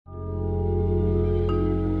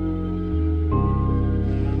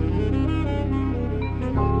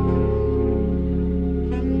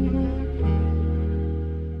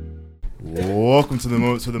to the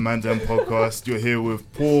Moments with the Mandem podcast. You're here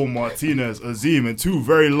with Paul, Martinez, Azim, and two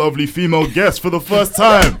very lovely female guests for the first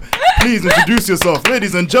time. Please introduce yourself,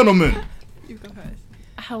 ladies and gentlemen. You go first.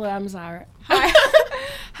 Hello, I'm Zara. Hi.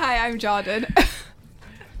 Hi, I'm Jordan.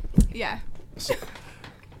 Yeah.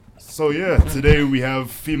 So yeah, today we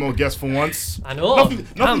have female guests for once. I know.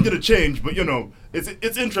 Nothing gonna change, but you know,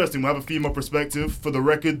 it's interesting. We have a female perspective. For the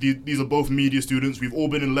record, these are both media students. We've all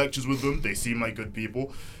been in lectures with them. They seem like good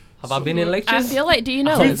people. Have I been in I lectures? feel like, do you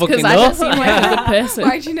know I this? Because fucking I know. don't seem like a good person.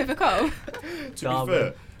 Why'd you never go? To be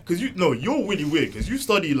fair, because you're really weird because you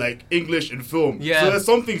study like English and film. Yeah. So there's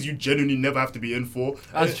some things you genuinely never have to be in for.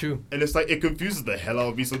 That's true. And it's like it confuses the hell out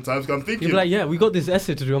of me sometimes. 'Cause I'm thinking. You're like, yeah, we got this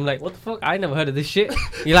essay to do. I'm like, what the fuck? I never heard of this shit.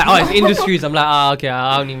 You're like, oh, it's industries. I'm like, okay,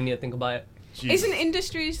 I don't even need to think about it. Jesus. Isn't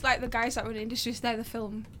industries like the guys that run industries? They're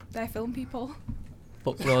film people.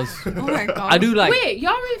 Fuck knows. Oh my god. I do like. Wait,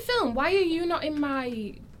 you're in film. Why are you not in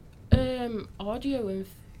my audio and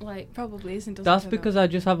like? Probably isn't. That's because I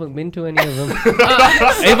just haven't been to any of them.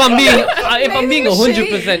 if I'm being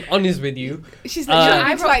 100% honest with you, She's I literally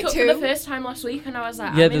rocked like up for the two. first time last week and I was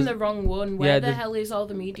like, Yeah, I'm in there's- the wrong one. Where yeah, the there's- hell is all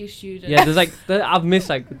the media students? yeah, there's like I've missed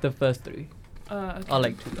like the first three. Okay. Or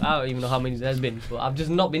like two. I don't even know how many there's been, but I've just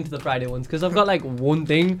not been to the Friday ones because I've got like one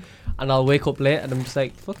thing, and I'll wake up late and I'm just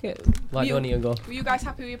like, fuck it, why do I need to go? Were you guys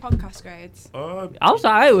happy with your podcast grades? I was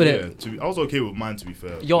alright with it. I was okay with mine, to be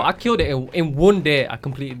fair. Yo, I killed it in one day. I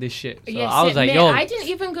completed this shit. So Yes, I was like, mate, yo, I didn't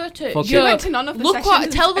even go to. Fuck You it. went to none of the Look sessions. what.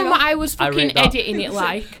 Tell them what I was I fucking rate that. editing it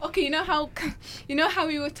like. Okay, you know how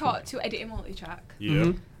we were taught to edit a multi-track. Yeah.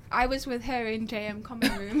 Mhm. I was with her in JM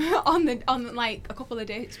common room on like a couple of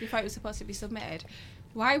days before it was supposed to be submitted.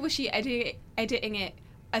 Why was she editing it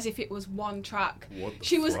as if it was one track? What the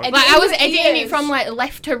She was fuck? editing Like I was with editing ears. it from like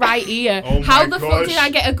left to right ear. Oh How my the fuck did gosh. I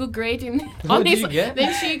get a good grade in? What did you Honestly, get?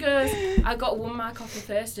 then she goes, I got 1 mark off the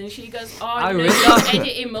first, and she goes, oh, I no, read you're that.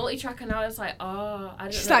 editing multi-track, and I was like, oh, I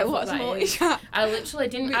don't She's know. like, what what's that is." multi-track? I literally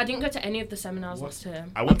didn't. I didn't go to any of the seminars What? last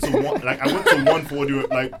term. I went to one for audio.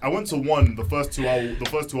 Like I went to one the first 2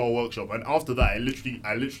 hour workshop, and after that, I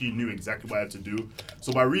literally knew exactly what I had to do.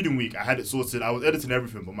 So by reading week, I had it sorted. I was editing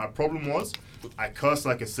everything, but my problem was I cursed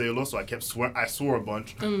like a sailor, so I kept swearing. I swore a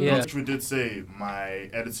bunch. Yeah. The teacher did say my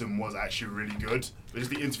editing was actually really good, but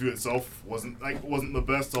just the interview itself wasn't the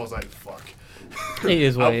best. So I was like, fuck. It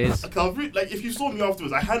is what it is. Like if you saw me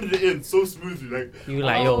afterwards, I handed it in so smoothly. Like You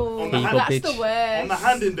like, Oh, yo, on the here you hand- go, that's bitch. the worst. on the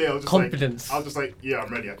hand-in day, I was just Confidence. like, yeah,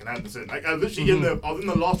 I'm ready. I can hand this in. Like I literally I was in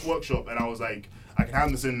the last workshop, and I was like, I can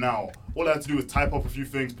hand this in now. All I had to do was type up a few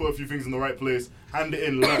things, put a few things in the right place, hand it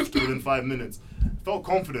in, left within 5 minutes. Felt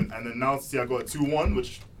confident, and then now to see I got a 2-1,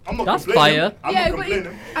 which I'm not That's complaining. fire. I'm Yeah, not but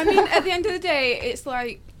complaining. I mean, at the end of the day, it's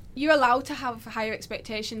like you're allowed to have higher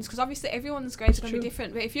expectations because obviously everyone's grades are going to be True.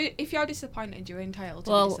 different. But if you're disappointed, you're entitled to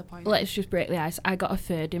be Well, disappointed. let's just break the ice. I got a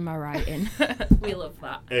 3rd in my writing. We love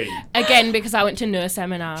that. Hey, Again, because I went to no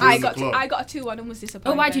seminars. Join I the got club. a 2-1 and was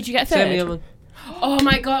disappointed. Oh, why did you get a Same 3rd? here, man. Oh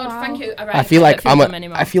my god, Wow. thank you. Alright, I feel like don't I'm feel a them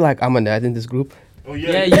anymore. I feel like I'm a nerd in this group. oh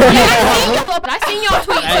Yeah, yeah, I seen your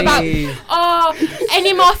tweets about Hey.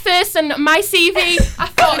 any more first than my CV. I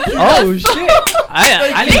thought, Oh shit!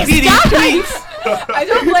 I didn't see these tweets. I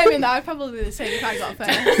don't blame him. That I'd probably be the same if I got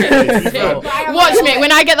first. Yo, But I am watch like, me.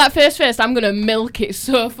 When I get that first, I'm gonna milk it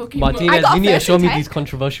so fucking much. Martinez, got you need to first show in me tech. these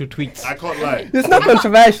controversial tweets. I can't lie. It's not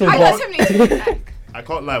controversial, I got but 72 in tech. I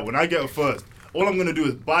can't lie. When I get a first, all I'm gonna do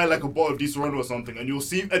is buy like a bottle of Disaronno or something, and you'll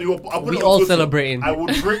see. And I'll put We it on all Twitter. celebrating. I will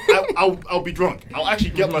drink. I'll be drunk. I'll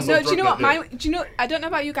actually get myself No, drunk. do you know what? that day. Do you know? I don't know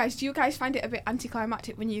about you guys. Do you guys find it a bit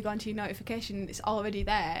anticlimactic when you go onto your notification? It's already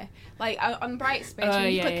there. Like on Brightspace, when you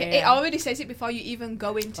yeah, click yeah, it, yeah. it already says it before you even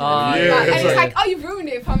go into. Ah, the yeah, and it's it's like- like, oh, you've ruined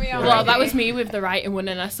it for me already. Well, that was me with the writing one,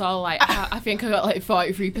 and I saw like I think I got like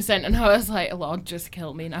 43%, and I was like, Lord, just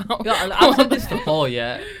kill me now. Yeah, and I've said this before,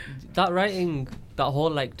 yeah. That writing, that whole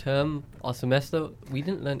like term or semester, we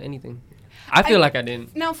didn't learn anything. I feel like I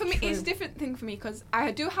didn't. Now, for me, it's a different thing for me because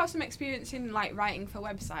I do have some experience in like writing for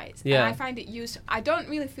websites. Yeah. And I find it useful. I don't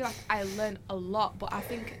really feel like I learn a lot, but I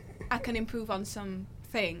think I can improve on some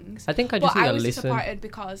things. I think I But just need I to was listen. disappointed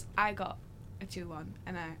because I got a 2-1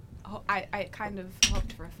 and I kind of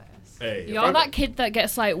hoped for a first. Hey, if You're I- that kid that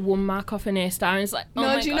gets like 1 mark off an A star and is like, oh No,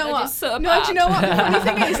 my do you God, know I what? did so No, bad. do you know what? The funny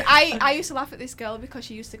thing is, I used to laugh at this girl because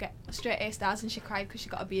she used to get straight A stars and she cried because she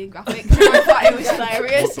got a B in graphics. And I thought it was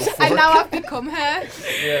hilarious. What the fuck? And now I've become her.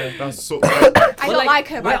 Yeah. That's so. I don't like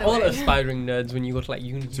her, by We're the all way. aspiring nerds when you go to like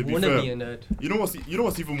uni. To You be want to fair, be a nerd. You know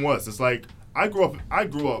what's even worse? It's like I grew up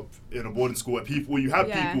in a boarding school where you have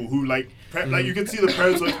Yeah. people who like you can see the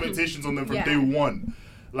parental expectations on them from Yeah. day one.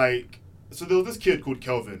 Like, so there was this kid called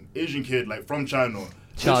Kelvin, Asian kid, like from China.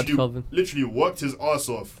 Shout out to Kelvin. Literally worked his ass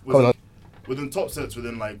off. Hold on. within top sets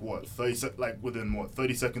within like what 30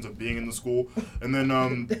 seconds of being in the school, and then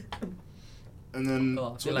Oh,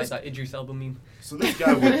 I feel like that Idris Elba meme. so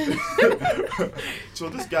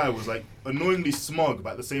this guy was like annoyingly smug,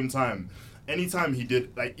 but at the same time, anytime he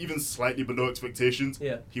did like even slightly below expectations,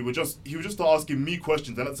 he would just start asking me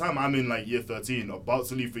questions. And at the time, I'm in like year 13, about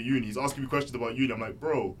to leave for uni. He's asking me questions about uni. I'm like,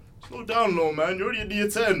 bro, slow down, little man. You're already in year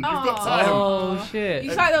 10. You've got time. Oh shit.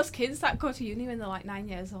 It's like those kids that go to uni when they're like 9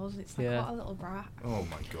 years old. It's like, Yeah. what a little brat. Oh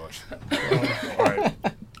my gosh. All right.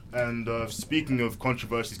 And speaking of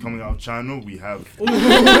controversies coming out of China, we have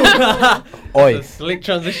Oi. A slick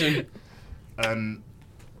transition. and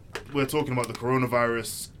we're talking about the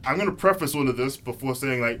coronavirus. I'm going to preface all of this before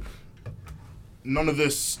saying, like, none of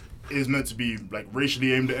this is meant to be, like,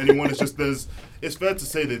 racially aimed at anyone. It's just it's fair to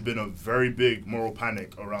say there's been a very big moral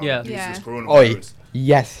panic around Yeah. this Oi. coronavirus.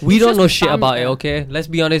 Yes. We It's don't just know shit banter. about it, okay? Let's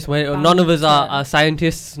be honest. None of us Banter. are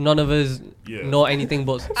scientists. None of us Yeah. know anything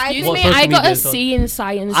but Excuse what me, social I got media a is on. C in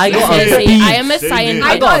science. I got a GCSE. B. I am a Same science. here.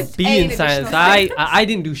 I got a got B A in in science. additional I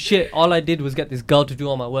didn't do shit. All I did was get this girl to do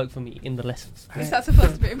all my work for me in the lessons. Is that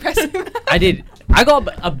supposed to be impressive? I did. I got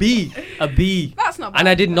a B. That's not bad. And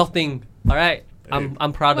I did nothing. All right.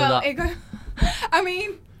 I'm proud Well, of that. I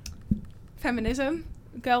mean, feminism.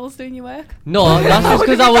 Girls doing your work. No, that's just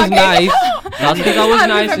because I was nice. That's because I was I'm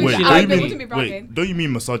nice and very she proud. liked Wouldn't be me. bragging. Don't you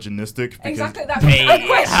mean misogynistic? Because Exactly. That's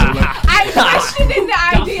I'm questioning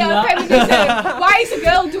the idea of feminism. Why is a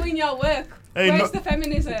girl doing your work? Hey, Where's no- the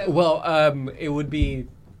feminism? Well,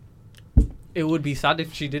 it would be sad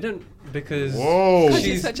if she didn't because Whoa. Because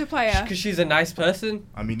she's- she's such a player. because she's a nice person.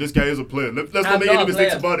 I mean, this guy is a player. Let's I'm not make not any a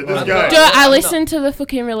mistakes player. about it. This I'm guy. not. Duh, I I'm listened to the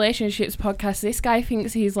fucking relationships podcast. This guy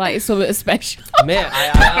thinks he's like something special. Mate,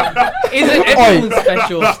 isn't everyone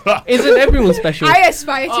special? Isn't everyone special? I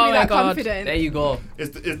aspire to Oh be my that God. confident. There you go. It's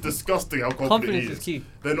disgusting how confident Confidence he is key.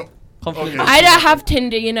 They're not. Confidence. Okay. I don't have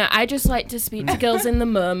Tinder, you know. I just like to speak to girls in the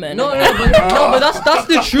moment. No, but that's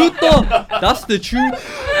the truth though. That's the truth.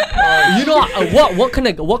 You know what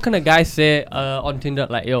can a guy say on Tinder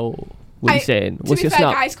like, yo, what are you saying? To What's be your fair,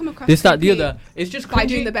 snap? guys come across This, that, the creepy other. It's just by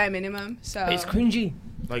doing the cringy. bare minimum. So It's cringy.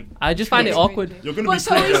 Like, I just find it It's awkward. cringy. you're gonna But be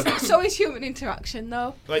so cringy. is so is human interaction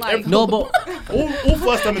though. Like, Like, No, but all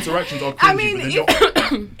first time interactions are cringy. I mean, but then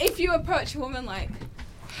you're- if you approach a woman like,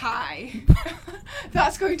 hi,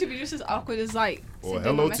 that's going to be just as awkward as like. well,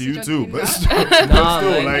 sending hello a to you message too. on But Tinder. still, Nah,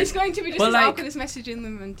 still, man. like, It's going to be just But as like- awkward as messaging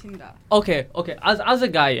them on Tinder. okay. As a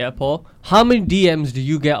guy, yeah, Paul, how many DMs do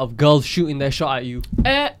you get of girls shooting their shot at you?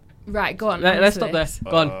 Right, go on. Let's answer stop there. this.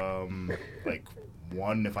 Go on. like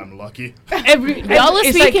one if I'm lucky. Y'all are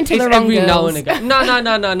it's speaking to it's the wrong every now girls. and again. No.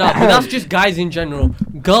 But that's just guys in general.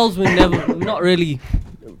 Girls will never, not really.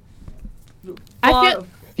 I Far, feel-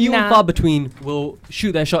 few and nah. far between will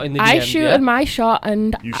shoot their shot in the DM. I shooted yeah? my shot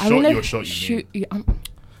and You I'm shot gonna your shot, you shoot.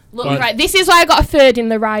 Look, Go on. right. This is why I got a third in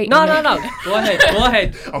the right. No. Go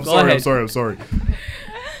ahead. I'm Go sorry. ahead. I'm sorry.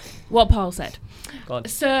 What Paul said. Go on.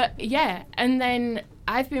 So yeah, and then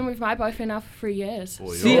I've been with my boyfriend now for 3 years.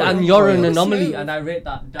 Boy, See, you're- and you're an You're anomaly, smooth. and I rate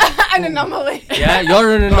that. An anomaly. Yeah,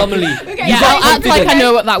 you're an anomaly. Okay, Yeah, so I'll act like I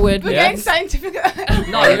know what that word We're means. getting scientific.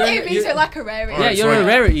 No, it you're- means you're- it like a rarity. Yeah, Alright, you're a sorry.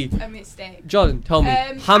 rarity. A mistake. John, tell me,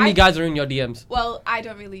 how many guys are in your DMs? Well, I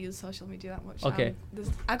don't really use social media that much. Okay.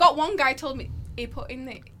 I got one guy told me he put in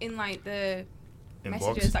like the Inbox.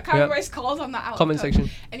 messages. I can't Yeah. remember what it's called on that. Comment outlook. section.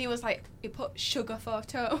 And he was like, he put sugar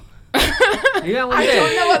photo. Yeah, I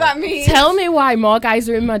don't know what that means. Tell me why more guys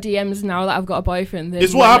are in my DMs now that I've got a boyfriend. than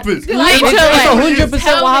It's what when- happens. Literally. It's 100%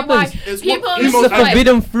 Tell what me why. happens. It's People what are It's females the act-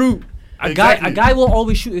 forbidden fruit. A Exactly. guy will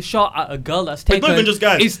always shoot a shot at a girl that's It's taken. not even just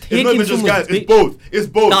guys. It's It's taking not even just someone's guys. It's dick. both. It's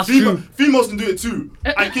both. That's true. Females can do it too.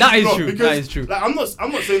 I kid That you is not, true. Because, That is true. Like, I'm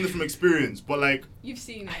not saying this from experience, but like You've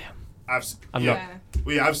seen it. I'm yeah. not.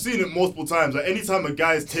 Well, yeah, I've seen it multiple times. Like anytime a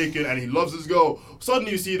guy is taken and he loves his girl,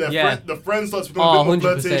 suddenly you see their Yeah. the friend starts becoming a bit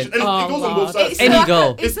more 100%. flirtatious. And Oh, it goes on Lord. both sides. It's Any the lack girl.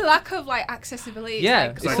 Of, it's the lack of like accessibility. It's Yeah,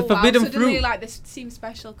 like, it's oh, the wow, forbidden suddenly, fruit. like this seems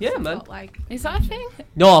special. 'cause Yeah, it's man. got, like, Is that a thing?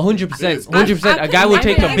 No, 100%. 100%. A guy will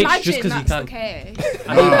take a bitch just because he can. Okay.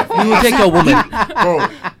 He will take a woman. Bro,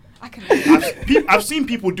 I can. I've seen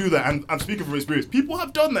people do that, and I'm speaking from experience. People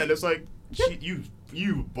have done that, and it's like,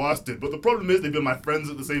 you bastard. But the problem is, they've been my friends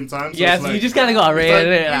at the same time. So Yeah, it's so like, you just kind of got to it's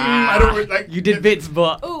rate like, it. I don't really, like. You did bits,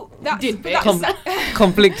 but Oh, that's Did but bits. that's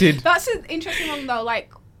conflicted. That's an interesting one though. Like,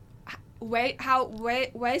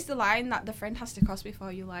 where's the line that the friend has to cross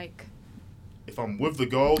before you like? If I'm with the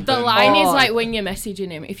girl, The then line is Oh. like when you're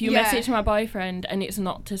messaging him. If you Yeah. message my boyfriend and it's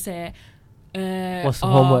not to say, What's the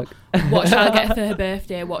oh, homework? what shall I get for her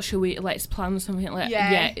birthday? What should we? Let's plan something like.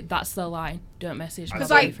 Yeah. Yeah, that's the line. Don't message my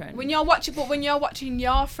Because like boyfriend. when you're watching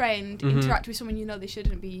your friend Mhm. interact with someone you know they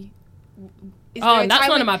shouldn't be Is Oh, there a and that's time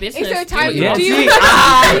none when- of my Is business. there a Do time? what Do you you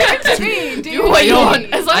want. intervene? Do what you want.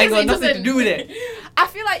 As long I as ain't got it nothing to doesn't. do with it. I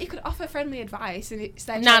feel like you could offer friendly advice and it's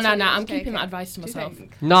their Nah, choice nah, whether nah. to I'm take keeping it. that advice to Do you myself.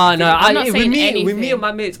 think? No. I'm not With saying me anything. and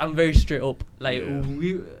my mates, I'm very straight up. Like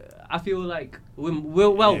Yeah. I feel like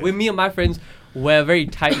with me and my friends, we're a very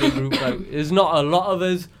tight knit group. Like, there's not a lot of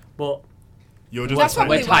us, but You're just That's like,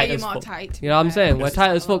 probably we're why tight you're as more fuck. tight. you know what I'm saying? We're It's tight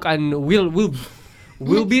not as a fuck, lot. and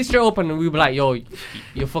we'll be straight up, and we'll be like, yo,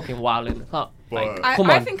 you're fucking wilding. Huh? Like, But- come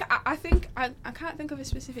I on. think I can't think of a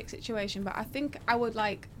specific situation, but I think I would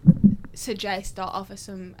like suggest or offer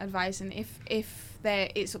some advice, and if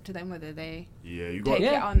it's up to them whether they yeah, you got. take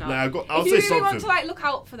Yeah. it or not. Like, I'll if say you really something. want to like look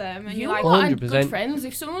out for them, and You you're know like, what? I'm 100%. good friends.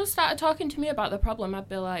 If someone started talking to me about the problem, I'd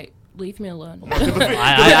be like, leave me alone. The thing- the thing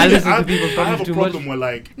I is, listen to people's I have problems a too much. problem where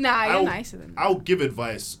like nah, you're I'll- nicer than me. I'll give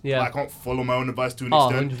advice. Yeah. But I can't follow my own advice to an Oh,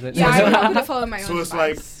 extent. 100%. Yeah, I'm not gonna follow my own So it's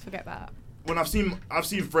advice. Forget that. When I've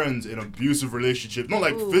seen friends in abusive relationships, not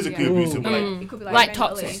like Ooh, physically yeah. abusive, but like It could be Like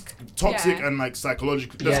mentally. toxic. toxic Yeah. and like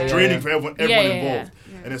psychological. Yeah, That's yeah, draining yeah. for everyone Yeah, yeah, involved.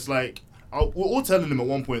 yeah. And it's like we're all telling him at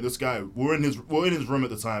one point. This guy, we're in his room at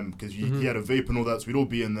the time because he had a vape and all that. So we'd all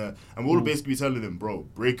be in there, and we'll all basically be telling him, "Bro,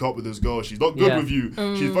 break up with this girl. She's not good Yeah. with you.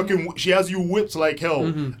 She's fucking. She has you whipped like hell."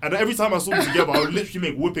 And every time I saw them together, I would literally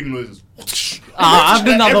make whipping noises. I've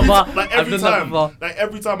done that Every before. ti- Like I've every done that time, before. like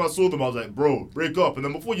every time I saw them, I was like, "Bro, break up." And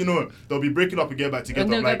then before you know it, they'll be breaking up and get back together.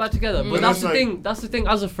 And they'll I'm get like, back together. But And that's it's the like- thing. That's the thing.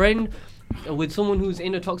 As a friend, with someone who's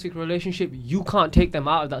in a toxic relationship, you can't take them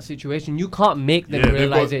out of that situation. You can't make them Yeah, they've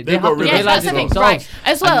realize got- it. They they've got have to realize Yes, realize that's it the thing, themselves. right?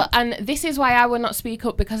 As well, and this is why I would not speak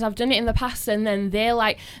up, because I've done it in the past, and then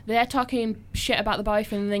they're talking shit about the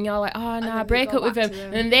boyfriend, and then you're like, oh then nah, you break go up with back him, to them.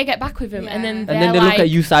 and then they get back with him, and then Yeah. they're And then they like, look at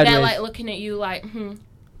you sideways. They're like looking at you like,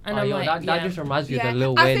 and Oh, I'm yo, like, that yeah. just reminds me Yeah, of the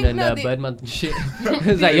Lil I Wayne think and that the- Birdman and shit.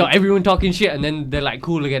 It's like, yo, everyone talking shit, and then they're like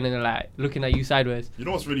cool again, and they're like looking at you sideways. You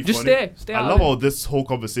know what's really Just funny? stay I out love of it. how this whole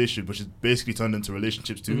conversation, which is basically turned into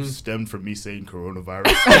relationships too, stemmed from me saying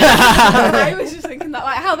coronavirus. I was just thinking that,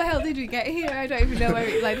 like, how the hell did we get here? I don't even know where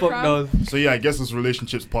it led Fuck from. knows. So yeah, I guess it's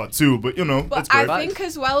relationships part 2, but you know, But it's great. I think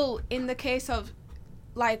as well, in the case of,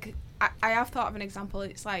 like, I have thought of an example.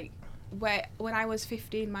 It's like where when I was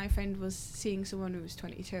 15, my friend was seeing someone who was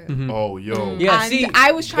 22. Mhm. Oh, yo. Yeah, and see,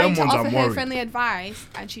 I was trying them to ones offer I'm her worried. friendly advice,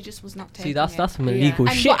 and she just was not taking See, that's it. some Yeah. illegal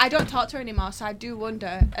And shit. but I don't talk to her anymore, so I do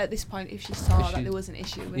wonder at this point if she saw that there was an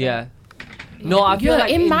issue with Yeah. it. No, I feel Yeah,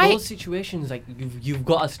 like in in my- those situations, like you've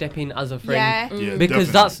got to step in as a friend Yeah. Yeah,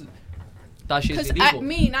 because definitely. that shit's Because illegal.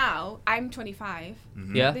 me now, I'm 25.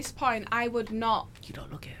 Mhm. Yeah. At this point, I would not. You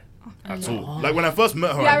don't look it. At all. Like when I first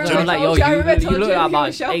met her, Yeah, I I remember genuinely- Like, told yo, you, I remember you told look you, at you about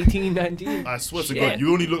were shocked. 18, 19. I swear to Shit. God,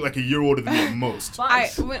 you only look like a year older than me at most.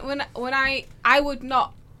 When I would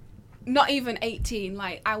not even 18.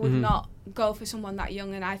 Like I would not go for someone that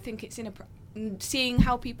young, and I think it's seeing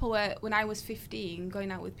how people were when I was 15,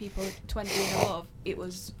 going out with people 20 and above. It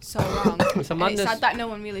was so wrong. It's a And madness. it's sad that no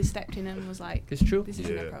one really stepped in and was like, It's true. "This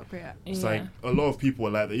isn't Yeah. appropriate." It's Yeah. like a lot of people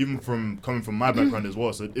are like that, even from coming from my background as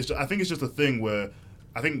well. So I think it's just a thing where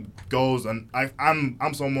I think girls and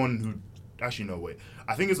I'm someone who actually no wait.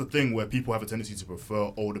 I think it's a thing where people have a tendency to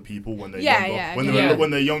prefer older people when they're Yeah, younger. yeah, when yeah. they're Yeah. when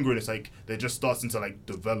they're younger, and it's like they're just starting to like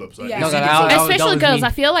develop. So like, Yeah. they No, see that- themselves- that Especially was girls. me.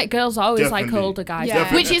 I feel like girls always like Definitely. older guys,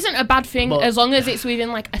 Yeah. which isn't a bad thing But- as long as it's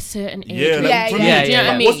within like a certain age. Yeah, like, Yeah, for yeah. me, Yeah, Do you know what I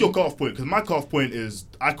like, mean? what's your cutoff point? Because my cutoff point is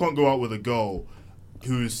I can't go out with a girl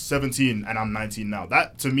who's 17 and I'm 19 now.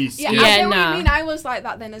 That to me, Yeah, Yeah, I get what nah. you mean. I was like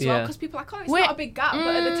that then as well Yeah. because people are like, "Oh, it's Wait, not a big gap,"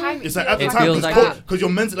 but at the time, it's like at the It time feels like because that. you're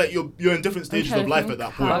meant to like you're in different stages trying of to life think at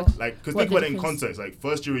that how- point. Like because what think the about it in difference- context, like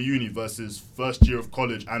first year of uni versus first year of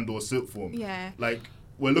college and or sixth form. Yeah. Like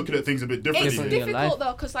we're looking at things a bit differently. It's Different in your difficult life.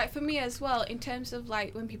 though, because like for me as well, in terms of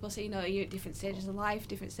like when people say, you know, you're at different stages of life,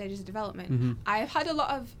 different stages of development. Mhm. I've had a lot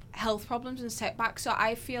of health problems and setbacks, so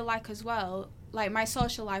I feel like as well, like my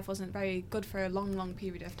social life wasn't very good for a long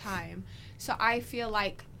period of time. So I feel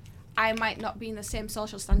like I might not be in the same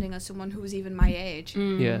social standing as someone who was even my age.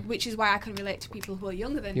 Yeah. Which is why I can relate to people who are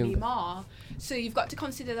younger than me Younger. more. So you've got to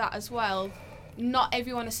consider that as well. Not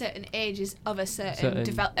everyone a certain age is of a certain Certain-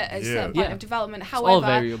 certain point Yeah. of development. all However,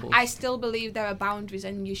 variables. I still believe there are boundaries,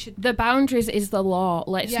 and you should. The boundaries is the law.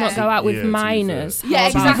 Let's Yeah. not go out with Yeah, to be minors. Yeah, How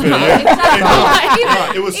about exactly. that? exactly.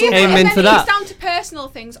 Nah, it was so Even- Amen and then to that. It's down to personal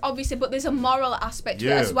things, obviously, but there's a moral aspect to it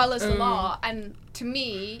Yeah. as well as the law. And to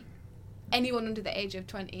me, anyone under the age of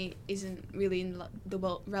 20 isn't really in the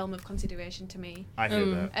realm of consideration to me. I hear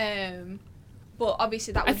that. But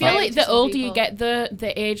obviously that. I would feel vary like to the some older you people. get,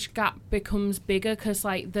 the age gap becomes bigger because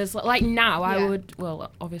like there's like now I Yeah. would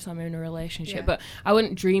obviously I'm in a relationship, Yeah. but I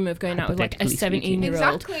wouldn't dream of going out with like a Hypothetically speaking.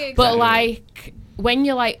 17-year-old. Exactly. But exactly. like when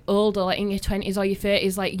you're like older, like in your 20s or your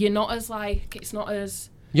 30s, like you're not as like it's not as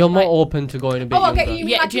You're more Like- open to going a bit Oh, younger. okay. You mean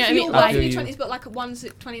Yeah, like do you know if what I you mean? like I in your feel 20s, but like one's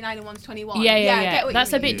at 29 and one's 21. Yeah, I yeah. get what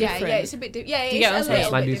That's you a bit mean. Yeah, different. yeah, it's a bit different. Yeah, Do you get what I'm it's a saying?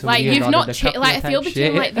 little Might bit do some Like different. weird you've not Leonardo like I DiCaprio feel type between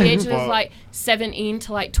shit. like the ages But- of like 17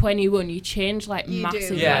 to like 21, you change like You do,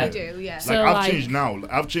 massively. Yeah. you do, yeah. So, Like I've like- changed now.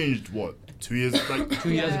 I've changed what 2 years. Like 2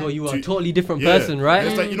 years Yeah. ago, you were a Two- totally different yeah. person, right? And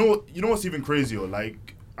it's like you know what's even crazier?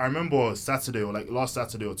 Like I remember Saturday or like last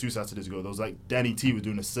Saturday or 2 Saturdays ago, there was like Danny T was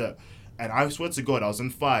doing a set, and I swear to God, I was in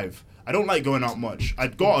 5. I don't like going out much. I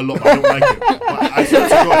got a lot, but I don't like it. But I swear to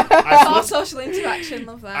God, Oh, social interaction,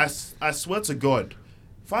 love that. I swear to God,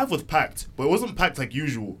 5 was packed, but it wasn't packed like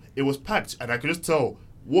usual. It was packed, and I could just tell.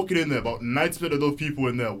 Walking in there, about 90% of those people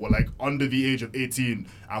in there were like under the age of 18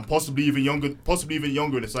 and possibly even younger.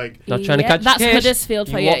 And it's like, Not trying to catch That's cash. Huddersfield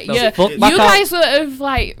for you. walk the Yeah. fuck You back out. guys would have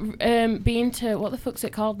like been to what the fuck's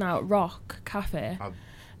it called now? Rock Cafe. I've-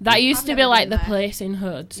 That used I've to be never like been the there. place in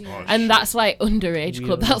Hood. Yeah. And shit. that's like underage Weird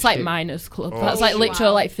club. That's like shit. minors club. Oh, That's like shit. literally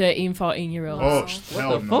Wow. like 13, 14-year-olds. oh, Wow.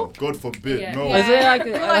 hell the no. fuck? God forbid. Yeah. No. Yeah. Is it like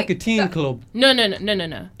Well, like a like, teen that- club? No.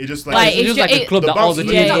 It just Like, like, It's it's just ju- like a it- club the that all the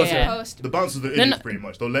bouncers- Yeah, teens You're go not yeah. to. supposed to. the bouncers are No, idiots no. pretty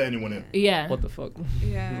much. They'll let anyone in. Yeah. What the fuck?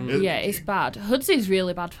 Yeah. It- Yeah, it's bad. Hoods is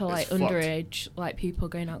really bad for like It's fucked. underage like people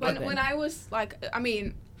going out When clubbing. I was like, I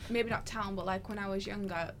mean, maybe not town, but like when I was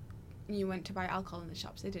younger, you went to buy alcohol in the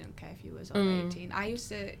shops. They didn't care if you was over 18. I used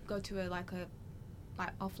to go to a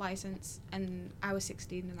off license, and I was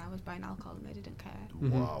 16 and I was buying alcohol and they didn't care.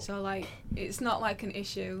 Wow. So like, it's not like an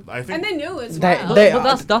issue. I think- And they knew as They- well. they-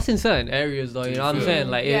 But that's in certain areas though. You know what I'm Yeah. saying?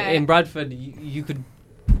 Like Yeah. in Bradford, you could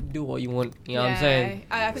do what you want. You know what I'm saying?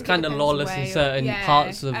 I It's think kind it of depends lawless where in you- certain yeah,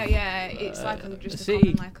 parts of yeah, it's like just a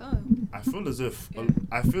city. common like, oh. I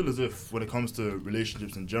feel as if when it comes to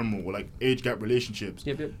relationships in general, or like age gap relationships,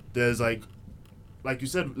 Yep. there's like you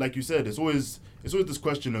said, it's always this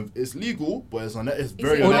question of it's legal, but it's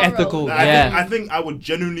very it unethical. moral? Yeah. I think I would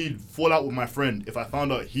genuinely fall out with my friend if I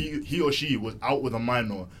found out he or she was out with a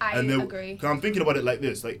minor. I agree. Because I'm thinking about it like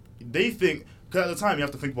this, like they think. Because at the time you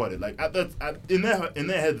have to think about it, like in their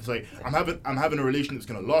head, it's like I'm having a relationship that's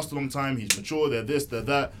gonna last a long time. He's mature. They're this, they're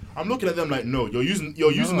that. I'm looking at them like, no, you're using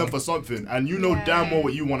them for something, and you know Yeah. damn well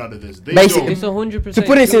what you want out of this. They Basically- It's 100%. To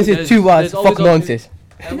put it in true. two words, There's always fuck nonsense.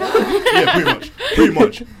 yeah, pretty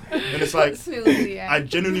much. And it's like Smoothly, yeah. I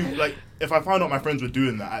genuinely like if I found out my friends were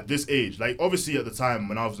doing that at this age, like obviously at the time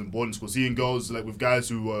when I was in boarding school, seeing girls like with guys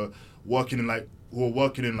who were working in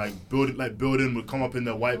building would come up in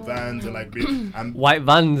their white vans and like be and White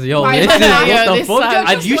vans, yo. White This is vans, yo, what the this fuck?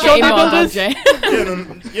 sounds And you just showed way me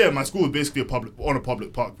more builders? my school was basically on a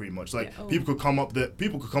public park pretty much. Like Yeah. Oh. people could come up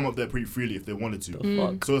there pretty freely if they wanted to.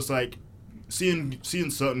 Fuck. So it's like seeing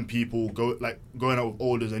certain people going out with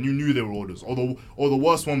olders, and you knew they were olders. Or the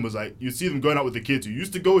worst one was like you see them going out with the kids who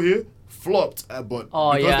used to go here, flopped, but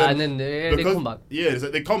Oh because yeah, they're- and then they because- come back. Yeah, it's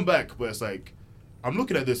like they come back, but it's like I'm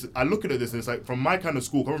looking at this. I look at this, and it's like from my kind of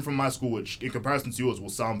school, coming from my school, which in comparison to yours will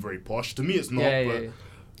sound very posh. To me, it's not. Yeah, but yeah.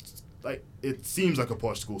 like it seems like a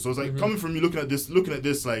posh school. So it's like Mhm. coming from you looking at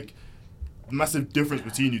this like massive difference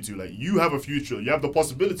between you two. Like you have a future, you have the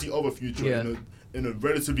possibility of a future Yeah. in a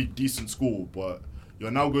relatively decent school, but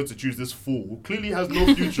you're now going to choose this fool who clearly has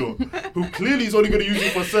no future, who clearly is only going to use you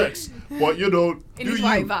for sex. But in do his you?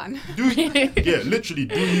 white van. Yeah, literally,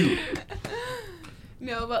 do you?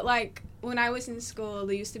 No, but like when I was in school,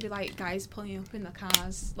 there used to be like guys pulling up in the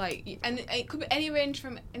cars, like, and it could be anywhere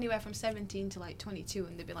from 17 to like 22,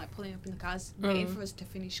 and they'd be like pulling up in the cars, waiting for us to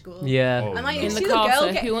finish school. Yeah. Oh, And like no. you In the see car, the girl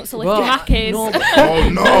so get who wants to lift Well, your mackies? no, but- Oh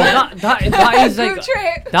no! that is Group like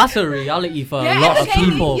trip. that's a reality for Yeah, a lot and of then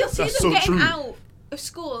people. you'll see That's them so getting true. out of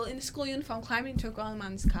school in the school uniform, climbing into a grown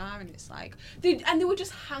man's car, and it's like they would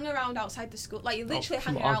just hang around outside the school, like you're literally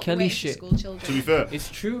some hanging R. out Kelly waiting for shit. school To be children. fair, It's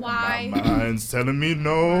true. Why? my mind's telling me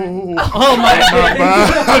no. Oh my My god.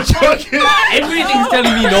 I'm joking. Everything's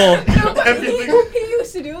telling me no. No, but Everything. he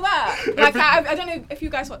used to do that. Like I don't know if you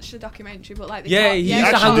guys watched the documentary, but like they Yeah, talk- he yeah, used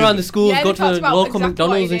they to hang actually around did. the schools, yeah, go they to talked the about local exactly what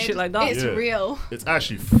McDonald's he and shit did. like that. It's Yeah. real. It's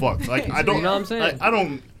actually fucked. Like I don't You know what I'm saying? Like, I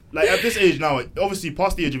don't like at this age now. Obviously,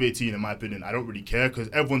 past the age of 18, in my opinion, I don't really care because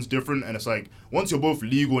everyone's different, and it's like once you're both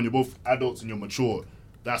legal and you're both adults and you're mature,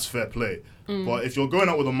 that's fair play. But if you're going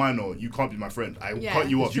out with a minor, you can't be my friend. I will Yeah. cut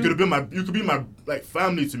you off. You could be my like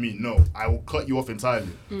family to me. No, I will cut you off entirely.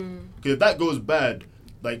 Because if that goes bad,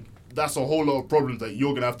 like that's a whole lot of problems that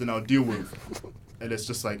you're gonna have to now deal with. And it's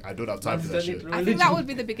just like I don't have time for that shit. I think that would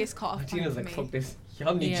be the biggest cut-off point Tina's for like, me. fuck this.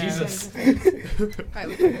 You need Yeah. Jesus.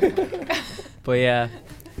 Right, But yeah,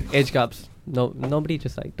 age gaps. nobody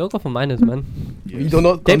just like don't go for minors, man. You don't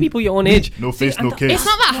know. They're people your own age. No face, no case. It's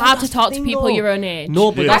not that hard to talk to thing, people though. your own age.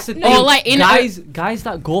 No, but Yeah. that's the thing. Or like in guys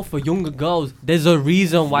that go for younger girls, there's a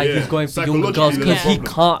reason why Yeah. he's going for younger girls Psychologically, because there's he a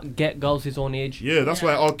can't get girls his own age. Yeah, that's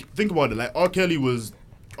Yeah. why. Think about it. Like R. Kelly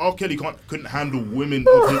couldn't handle women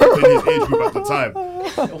of his age group at the time.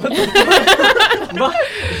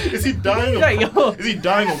 Is he dying? Is he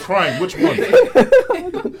dying or crying? Which one?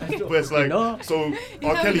 But it's like, so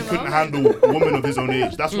R. Kelly couldn't handle women of his own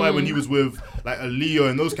age. That's why when he was with like Aaliyah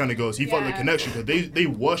and those kind of girls, he felt the Yeah. connection because they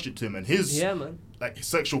worshipped him, and his man. like his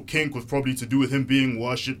sexual kink was probably to do with him being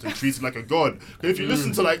worshipped and treated like a god. 'Cause if you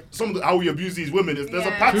listen to like some of how he abused these women, there's a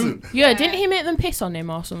Yeah. pattern. Yeah, didn't he make them piss on him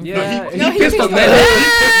or something? Yeah, No, he pissed on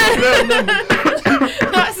them.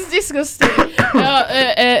 That's disgusting.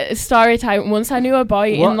 Story time. Once I knew a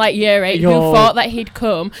boy What? in like year 8 Yo. who thought that he'd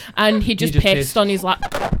come and he just just pissed pissed. on his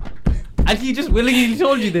lap. And he just willingly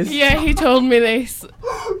told you this. Yeah, he told me this.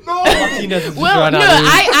 Martinez has just Well, run no, out of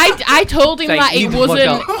it. I told him Like, that he it just walked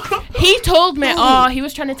wasn't. He told me, he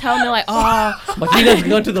was trying to tell me like, Martinez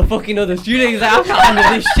gone to the fucking other studio. He's like, I can't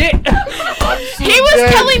handle this shit. he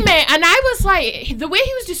was telling me, and I was like, the way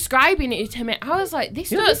he was describing it to me, I was like, this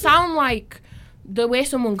don't sound like the way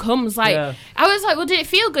someone comes. Like, Yeah. I was like, well, did it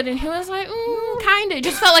feel good? And he was like, kind of. It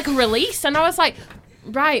just felt like a release, and I was like.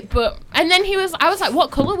 Right, but and then I was like, what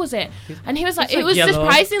colour was it? And he was like, It's it like was yellow.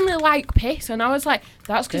 surprisingly like piss, and I was like,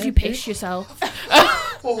 that's because you pissed yourself.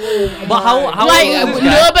 But how Like old is this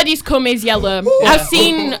guy? nobody's cum is yellow. I've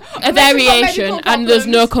seen a variation, medical and there's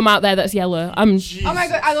no problems. cum out there that's yellow. Oh my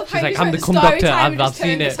god, I love how She's you like, just I'm went the cum story doctor, time and I've just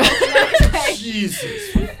seen turned it. this whole thing on its head.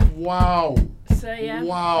 Jesus. Wow. So yeah,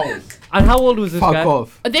 Wow. And how old was this Fuck guy?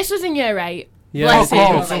 off. this was in year 8. Yeah. Bless Fuck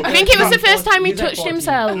him. off. I think it was the first time he He's like touched 14.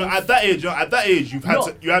 himself. No, at that age, you've had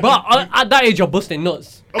to. You had But to, at that age, you're busting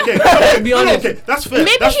nuts. okay, be honest. okay, that's fair.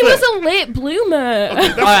 Maybe that's he fair. was a late bloomer.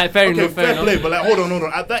 Alright, fair enough, fair fair enough. play. But like, hold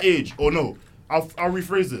on. At that age, or no, I'll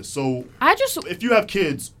rephrase this. So, I just if you have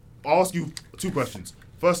kids, I'll ask you 2 questions.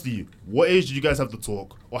 Firstly, what age did you guys have the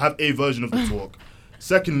talk, or have a version of the talk?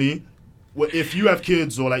 Secondly, if you have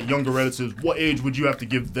kids or like younger relatives, what age would you have to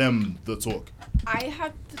give them the talk? I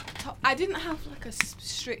had the talk. I didn't have like a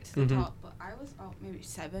strict talk, but I was maybe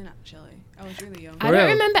 7 actually. I was really young. I don't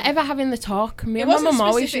remember ever having the talk. Me It and my wasn't mum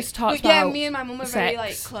always specific, just talked but yeah, about me and my mum were very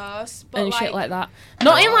like sex close, but and shit like that.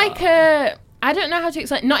 Not in like a. I don't know how to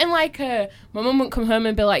explain. Not in like a. My mum wouldn't come home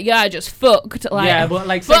and be like, "Yeah, I just fucked." Like, Yeah, but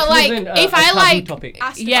like, but, sex like, wasn't if a I, taboo like, topic.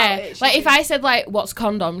 asked about yeah, it, like she'd if be- I said like, "What's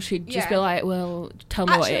condom?" She'd just be Yeah. like, "Well, tell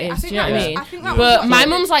me what Actually, it I is." think Do you know that what I was- mean? I think that But was my like-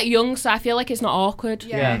 mum's like young, so I feel like it's not awkward.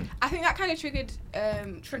 Yeah. Yeah. I think that kind of triggered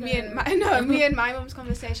me and my mum's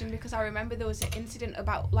conversation because I remember there was an incident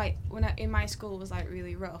about like when in my school was like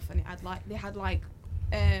really rough and they had like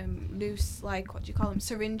loose like what do you call them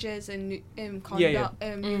syringes and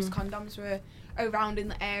loose condoms were around in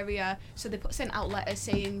the area, so they sent out letters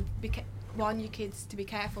saying warn your kids to be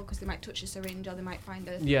careful because they might touch a syringe or they might find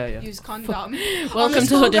a used condom. on the Welcome to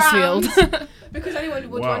school Huddersfield. grounds, because anyone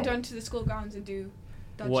would Wow. wander onto the school grounds and do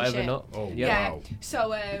dodgy Whatever shit. not. Oh, Yeah. wow.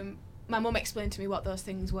 So my mum explained to me what those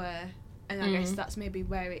things were, and I guess that's maybe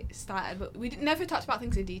where it started. But we never talked about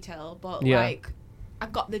things in detail. But Yeah. like, I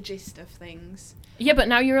got the gist of things. Yeah, but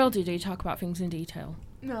now you're older. Do you talk about things in detail?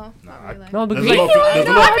 No, not really. No, because There's a lot of- there's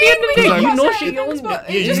a lot- at the end of the day, Like- you know Certain shit your things, own. but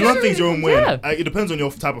Yeah, it you just run doesn't things your own way. Yeah. It depends on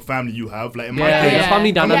your type of family you have. Like in my Yeah, case, yeah, family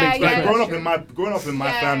Yeah, dynamics. yeah, like yeah. growing up in my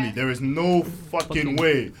Yeah. family, there is no fucking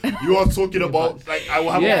way you are talking about like I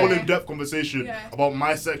will have Yeah. a full in-depth conversation Yeah. about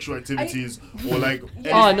my sexual activities or like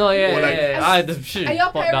Yeah. Oh no, yeah, Or, like, yeah, yeah. The shit. Are your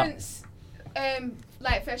fuck that. parents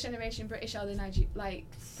like first generation British or like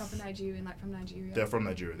proper Nigerian, like from Nigeria? they're from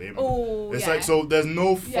Nigeria. They Oh, it's yeah. like so there's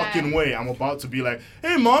no Yeah. fucking way I'm about to be like,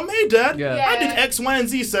 hey mom, hey dad, Yeah. I did Yeah. X, Y, and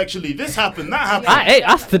Z sexually. This happened, that happened. Yeah. Hey,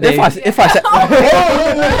 ask today. If I said, I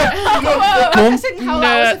was thinking how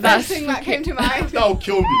that was the that's first thing that came to mind. That'll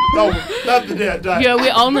kill me. That's the day I die. Yeah, we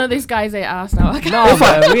all know this guy's 8 ass now. No,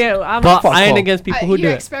 man, I'm But- I ain't fuck against people who You do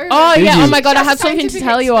it. experiment. Oh Did yeah! you? Oh my god! I Just had something to scientific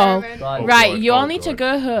tell you all. experiment. Oh, Right, God, you oh, all need to God.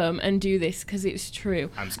 go home and do this because it's true.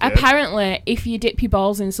 I'm scared. Apparently, if you dip your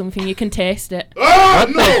balls in something, you can taste it. Ah,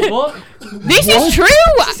 no. What? This is true.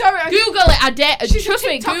 Sorry, I- Google it. I dare. She's Trust a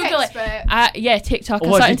me. TikTok Google expert. it. Yeah, TikTok. I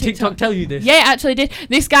What saw it did on TikTok tell you this? Yeah, it actually did.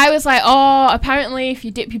 This guy was like, "Oh, apparently, if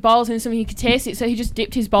you dip your balls in something, you can taste it." So he just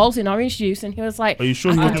dipped his balls in orange juice, and he was like, Are you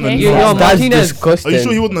sure he "I wasn't can a taste Yo, it." yo, nonce? that's Martinez. disgusting. Are you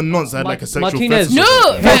sure he wasn't a nonce that had like a sexual Martinez. fetish or No,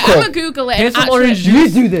 something? right, Fuck I'm off. gonna Google it. Here's and some actually- orange You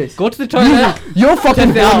do this. Go to the toilet. You're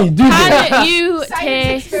fucking Test it out. funny. Do this. Can you Science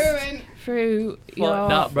taste experiment. through your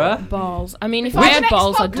that, bruh. balls. I mean, if For I the had next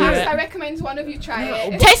balls, I'd do podcast, I it. recommend one of you try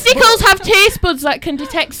it. Testicles have taste buds that can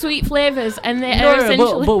detect sweet flavors, and they are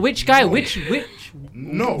essentially. but which guy? Which?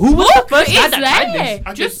 No. Who was Look, the first guy it's that tried there. this? I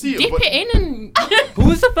can Just see it, dip but- it in and. Who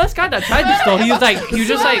was the first guy that tried this though? He was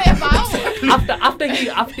just like Swirl it about.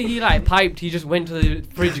 after he like piped, he just went to the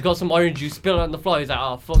fridge, got some orange juice, spilled it on the floor. He's like,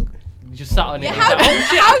 oh fuck, he just sat on it. Yeah, He's how like, did- oh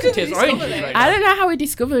shit, how I can did you taste orange discover juice it? right I now. don't know how we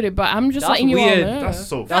discovered it, but I'm just That's letting you weird. all know. That's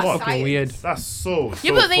so That's fucked. fucking weird. That's so. Yeah,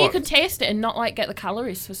 so but then you fucked. could taste it and not like get the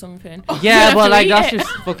calories for something. You Yeah, have but to like eat that's it. just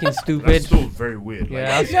fucking That's stupid. still very weird. Yeah,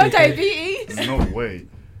 Like, that's No stupid. diabetes. no way.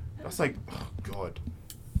 That's like, oh god.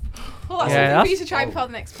 Well, that's Yeah, something for you that's- to try before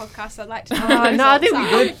the next podcast. I'd like to know. No, the I think we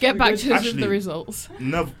results are. good. Get back to us with Actually- the results.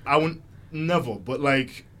 Never. I wouldn't. Never. But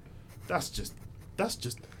like, that's just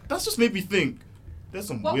made me think. There's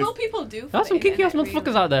some What weird. will people do? For There's some the kinky ass internet, motherfuckers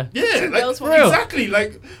really? out there. Yeah, Two like, girls, one cup. exactly.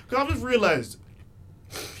 Like, cause I've just realized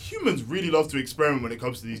humans really love to experiment when it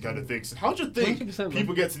comes to these kind of things. How do you think 100%, man.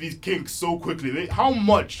 people get to these kinks so quickly? How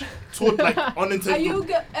much like Are unintentional?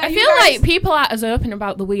 you? I feel like people aren't as open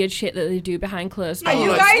about the weird shit that they do behind closed No, doors. Are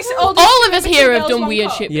you like- guys All of us Two here have girls, done one weird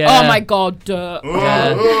cup? shit. Yeah. Oh my god,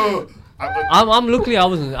 Yeah. I- I'm luckily I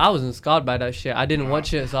wasn't scarred by that shit. I didn't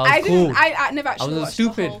watch it, so I was I cool. didn't. I never actually wasn't watched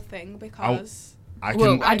stupid. the whole thing because I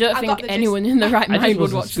Well, can. I don't I think got the gist. anyone in the right I just mind would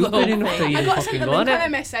wasn't watch the stupid whole enough to thing. even I got fucking sent the go on link it.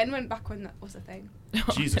 on MSN when back when that was a thing.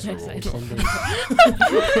 Jesus Yes, I Christ. do.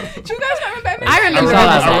 Do you guys not remember? I remember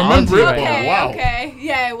I that. remember it, but Okay, wow. okay,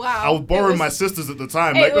 yeah, wow. I was borrowing It my sisters at the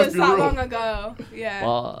time. It Like, let's was be that real. long ago. Yeah,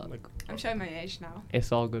 Well, I'm showing my age now.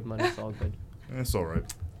 it's all good, man. It's all good. It's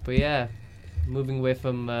alright. But yeah, moving away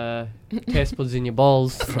from taste buds in your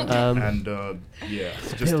balls. And yeah,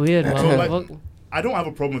 It's a just bit weird, so, man. like, Fuck. I don't have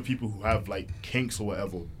a problem with people who have like kinks or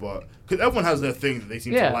whatever, but because everyone has their thing that they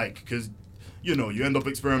seem Yeah. to like. Because you know, you end up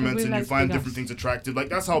experimenting, you like find big different ass. things attractive. Like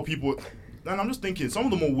that's how people. And I'm just thinking, some of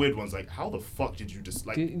the more weird ones, like how the fuck did you just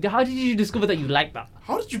like? How did you discover that you like that?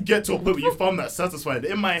 How did you get to a point where you found that satisfying?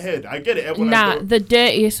 In my head, I get it. Everyone Nah, has their, the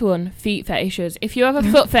dirtiest one, feet fetishes. If you have a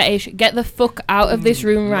foot fetish, get the fuck out of this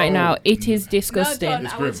room right No. now. It is No, disgusting. Don,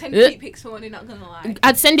 It's I grim. would send Ugh. feet pics for money. Not gonna lie.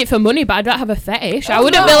 I'd send it for money, but I don't have a fetish. I Oh,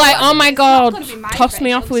 wouldn't no, be like, oh my it's not god, gonna be my toss me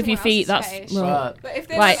fetish, off it'll with be your someone feet. else's That's fetish. well, But if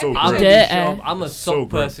they like, So I'm, grim. dirty. I'm a So sock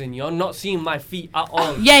grim. person. You're not seeing my feet at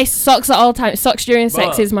all. yes, socks at all times. Socks during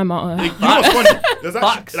sex Bruh. is my motto. Like, you know what's funny? There's Facts.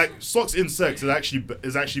 actually like socks in sex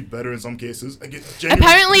is actually better in some cases. Like, it's genuinely-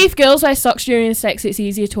 Apparently, if girls wear socks during sex, it's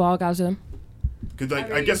easier to orgasm. Cause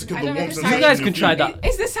like, I I guess mean, because I the don't know warmth if sensation. it's You guys in can your try feet. that.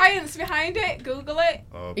 Is the science behind it? Google it.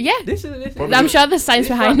 Yeah, This Probably I'm the- sure there's science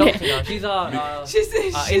this is behind our it. doctor now. She's our She's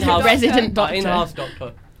in-house a in-house doctor. resident doctor. in-house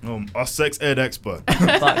doctor. Our sex ed expert.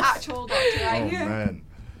 Facts. Actual doctor. Oh Right here. man.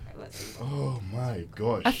 Let's see. Oh my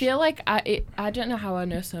gosh. I feel like I don't know how I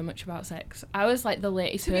know so much about sex. I was like the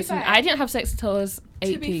latest To be person. fair- I didn't have sex until I was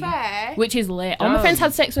 18. To be fair, Which is late. All my Damn. friends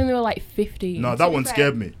had sex when they were like 15. No, To that be one fair-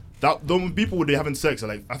 scared me. That the people were having sex.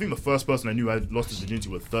 Like I think the first person I knew had lost his virginity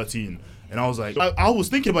was 13, and I was like, I was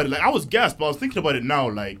thinking about it. Like I was gassed, but I was thinking about it now.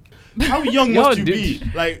 Like how young Yo, must you dude.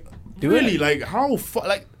 be? Like Do really? it. Like how?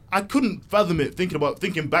 Like I couldn't fathom it.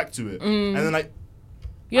 Thinking back to it, and then like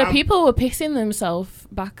Yeah, I'm- people were pissing themselves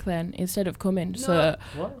back then instead of coming. So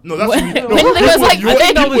What? no, that's When- no, when people there was, like, in your, I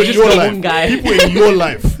think that people was in just your the life. one guy. People in your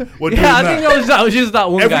life were doing Yeah, I that. think that was just that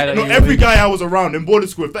one guy. That Every guy I was around in boarding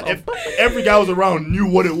school, if every guy I was around knew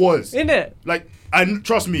what it was. in it. Like, and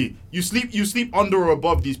trust me, you sleep under or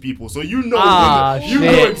above these people, so you know Ah, you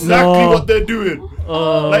know shit, exactly no. what they're doing.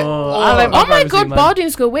 Oh, Like, I like oh my privacy, god, man. boarding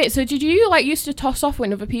school. Wait, so did you like used to toss off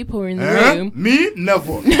when other people were in the room? Me,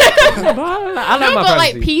 never. I like No, my but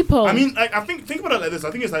like privacy. people. I mean, like, think about it like this.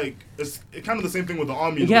 I think it's kind of the same thing with the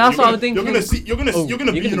army. Yeah, that's You're what I'm gonna- thinking. You're gonna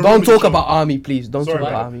Oh, be in a room Don't with talk each other. about army, please. Don't Sorry, talk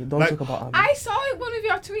about right. army. Don't Like- talk about army. I saw one of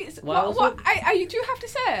your tweets. Why What? was Do you have to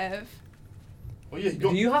serve? Oh yeah,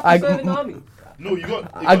 Do you have I- to serve in the army? No, you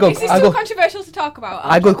got. I got- Is this I still go- controversial to talk about?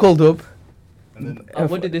 I got called up. And then,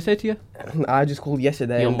 What did they say to you? I just called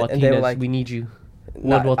yesterday, Yo, and they were Martinez, like, we need you.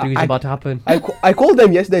 Nah, World War III is I- about to happen. I called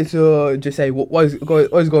them yesterday to just say what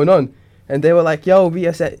is going on, and they were like, "Yo,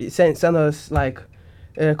 we send us like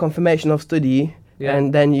a confirmation of study, Yeah.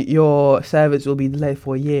 and then your service will be delayed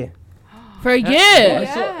for a year. for a year.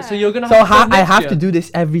 Yeah. So you're gonna So have to serve I next have year? to do this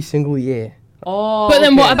every single year. Oh, But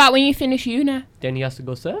then what okay. about when you finish uni? Then he has to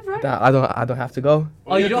go serve, right? That I don't have to go.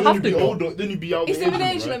 Oh, you don't then have you'd to be go. older, then you'd be out. Is the there an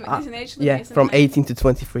age age limit, limit? right? There's an age limit. Yeah, isn't from there? 18 to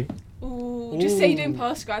 23. Ooh, just say you're doing Ooh.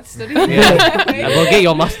 postgrad study. Yeah, go get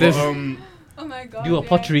your masters. Oh my god. Do a yeah.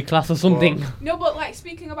 pottery class or something. No, but like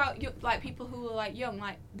speaking about like people who are like young,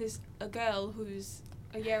 like there's a girl who's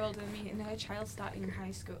a year older than me, and her child starting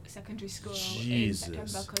secondary school Jesus. in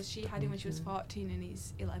September because she had him when she was 14 and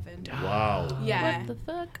he's 11. Wow. Yeah. What the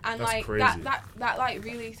fuck? And That's like crazy. that like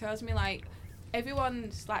really throws me. Like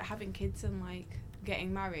everyone's like having kids and like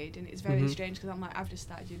getting married, and it's very strange because I'm like, I've just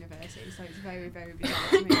started university, so it's very, very bizarre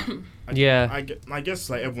to me. Yeah. I guess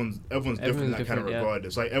like everyone's different in that kind of different, yeah. regard.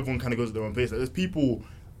 It's like everyone kind of goes at their own pace. Like, there's people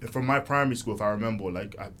from my primary school, if I remember,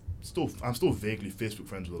 like I'm still vaguely Facebook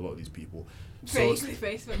friends with a lot of these people. So Vaguely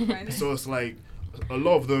Facebook friends. So it's like a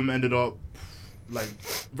lot of them ended up like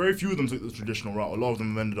very few of them took the traditional route. A lot of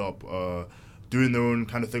them ended up doing their own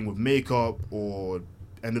kind of thing with makeup or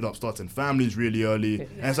ended up starting families really early. Yeah.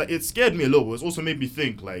 And it's like it scared me a little, but it's also made me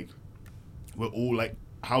think like we're all like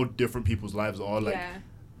how different people's lives are, like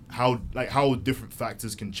how different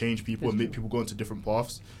factors can change people and make people go into different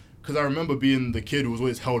paths. Because I remember being the kid who was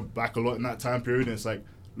always held back a lot in that time period, and it's like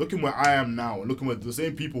looking where I am now and looking where the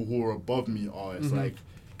same people who are above me are. It's like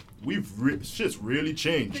shit's really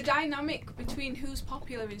changed. The dynamic between who's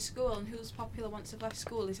popular in school and who's popular once they've left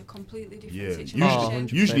school is a completely different situation.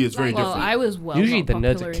 Usually it's very Like, different. I was Usually not the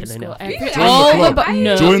nerds popular are in killing school. it. Every- Really? all Join the the club.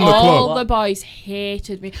 no, Join the all club. the boys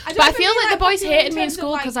hated me. I don't But I even feel mean, like the boys popular in hated me in terms of,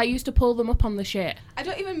 school because I used to pull them up on the shit. I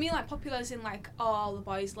don't even mean like popular as in like all the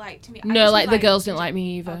boys liked me. I No, just like mean, the girls didn't like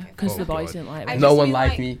me either Okay. because Oh, the boys God. didn't like I me. just No one mean,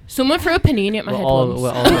 liked like- me. Someone threw a panini at my We're head all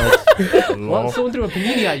once. nerds. Lol. What? Someone threw a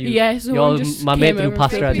panini at you? Yeah, someone Yo, just my mate came threw over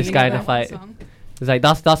pasta and at threw this a guy in panini a at fight. Song. It's like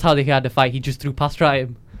that's how they had the fight. He just threw pasta at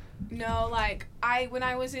him. No, like when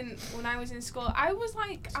I was in school, I was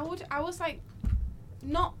like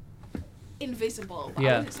not invisible. But Yeah.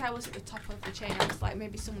 I wouldn't say I was at the top of the chain. I was like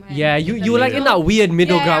maybe somewhere. Yeah, in you were like in that weird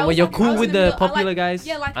middle Yeah, I ground where was you're like- I cool was with in the the middle. I popular like- guys.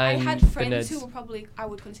 Yeah, like I and had the friends who nerds. were probably I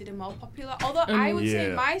would consider more popular. Although I would say Yeah.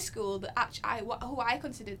 in my school that who I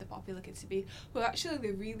considered the popular kids to be were actually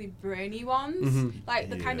the really brainy ones, Mhm. like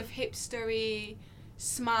the kind Yeah. of hipstery,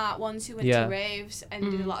 smart ones who went Yeah. to raves and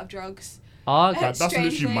did a lot of drugs. Oh, okay. Uh, That's literally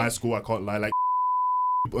strangely. my school. I can't lie, like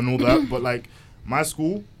and all that. But like my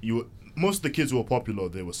school, most of the kids who were popular,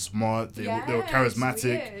 they were smart. They were It's charismatic.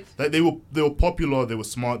 weird. Like they were popular. They were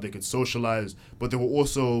smart. They could socialize. But they were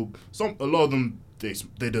also a lot of them. They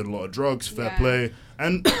did a lot of drugs. Fair Yeah. play.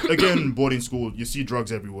 And again, boarding school, you see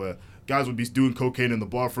drugs everywhere. Guys would be doing cocaine in the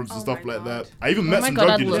bathrooms and Oh stuff my like God. that. I even Oh met my some god,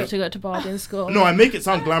 drug I'd dealers. love to go to boarding school. No, I make it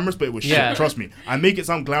sound glamorous, but it was Yeah. shit. Trust me, I make it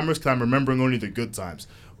sound glamorous because I'm remembering only the good times.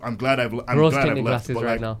 I'm glad I've left. Rose-tinted glasses But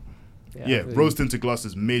right like, now. yeah, really. rose tinted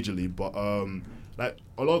glasses majorly, but like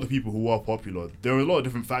a lot of the people who are popular, there were a lot of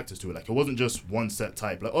different factors to it. Like it wasn't just one set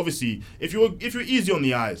type. Like obviously, if you're easy on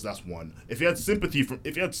the eyes, that's one. If you had sympathy from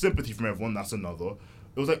everyone, that's another.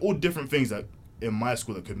 It was like all different things that in my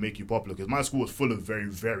school that could make you popular, because my school was full of very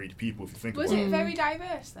varied people. If you think Was about it it, very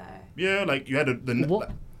diverse there? yeah, like you had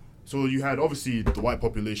What? so you had obviously the white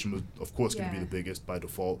population was of course going to Yeah. be the biggest by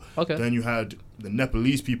default. Okay. Then you had the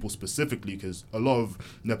Nepalese people specifically, because a lot of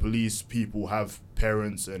Nepalese people have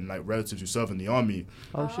parents and like relatives who serve in the army.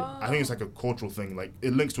 Oh shit. I think it's like a cultural thing. Like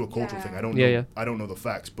it links to a cultural Yeah. thing. I don't Yeah, know. yeah. I don't know the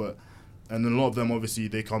facts, but and then a lot of them obviously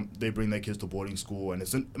they bring their kids to boarding school, and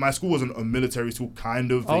my school wasn't a military school kind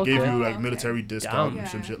of. They gave Okay. you like Okay. military discount Damn. and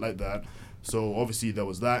some Yeah. shit like that. So obviously there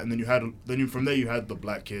was that, and then from there you had the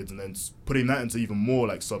black kids, and then putting that into even more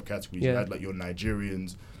like subcategories. You Yeah. had like your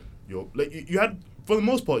Nigerians, you had for the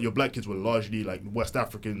most part your black kids were largely like West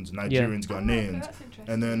Africans, Nigerians, Oh, okay, Ghanaians, that's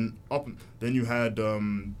interesting. and then you had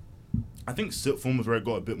I think sixth form was where it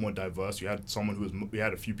got a bit more diverse. You had we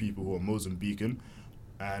had a few people who were Mozambican.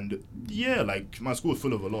 And yeah, like my school was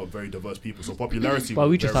full of a lot of very diverse people. So popularity. Well,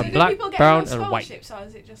 was we just very- have So black, did people get brown, no and white. scholarships, or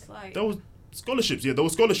is it just like? There was scholarships. Yeah, there were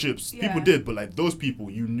scholarships. Yeah. People did, but like those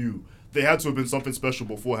people, you knew they had to have been something special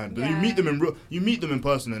beforehand. But you Yeah. meet them in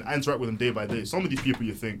person and interact with them day by day. Some of these people,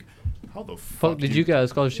 you think, how the Fuck, did you get a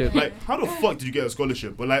scholarship? Yeah. Like, how the fuck did you get a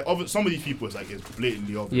scholarship? But like, some of these people, it's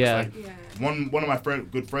blatantly obvious. Yeah. Like, Yeah. one of my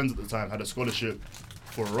good friends at the time had a scholarship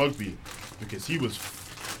for rugby because he was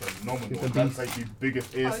phenomenal. He's a That's beast. like the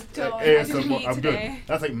biggest AS, don't. like, I didn't ASMR. eat I'm today. good.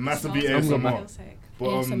 That's like massively Small talk, ASMR. I feel sick. But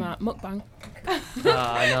ASMR, mukbang. No,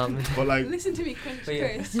 man. but like, Listen to me crunch But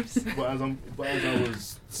yeah. crisps. but as I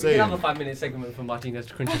was We saying, have a 5-minute segment for Martinez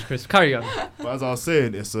to Crunches Chris. Carry on. but as I was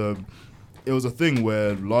saying, it was a thing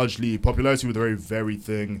where largely popularity was a very varied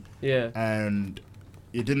thing, Yeah. and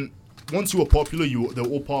it didn't. Once you were popular, they were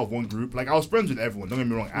all part of one group. Like I was friends with everyone. Don't get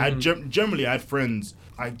me wrong. I had generally I had friends.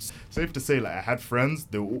 Safe to say, like I had friends.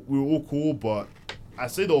 We were all cool, but I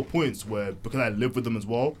say there were points where because I lived with them as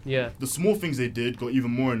well. Yeah. The small things they did got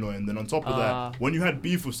even more annoying. Then on top of Ah. that, when you had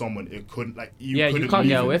beef with someone, it couldn't like you. Yeah, couldn't you can't leave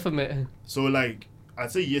get it. away from it. So like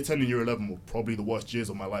I'd say year 10 and year 11 were probably the worst years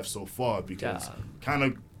of my life so far because Yeah.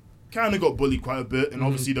 kind of got bullied quite a bit, and Mhm.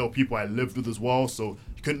 obviously there were people I lived with as well. So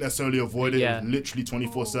you couldn't necessarily avoid it. Yeah. It was literally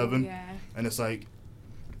 24/7, Yeah. and it's like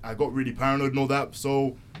I got really paranoid and all that.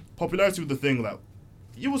 So popularity was the thing that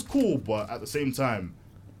it was cool, but at the same time,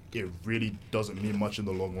 it really doesn't mean much in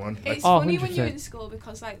the long run. Like, It's Oh, funny when you're 100%. in school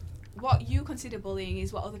because like what you consider bullying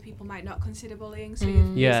is what other people might not consider bullying. So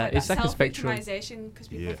Yeah, it's it's like a spectrum. self-victimization because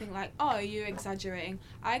people Yeah. think like, oh, are you exaggerating?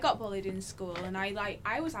 I got bullied in school and I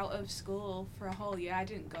was out of school for a whole year. I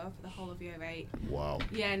didn't go for the whole of year 8. wow.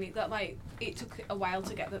 Yeah, and it took a while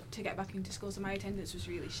to get back into school, so my attendance was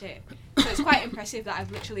really shit. So it's quite impressive that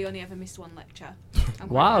I've literally only ever missed one lecture. I'm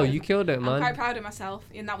quite Wow, proud of- you killed it, I'm quite man. proud of myself,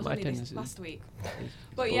 and that was My only attendance is last week.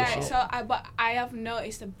 But yeah, bullshit. but I have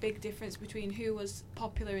noticed a big difference between who was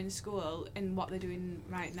popular in school and what they're doing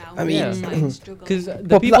right now. I mean- They're just, like, struggling. Because the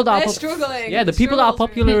Popula- people that They're are struggling. yeah, the people that are Struggle's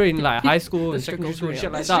popular real. in like high school The and secondary school and shit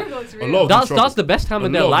struggle's like The that. struggle's A real. lot of them That's struggle. the best time A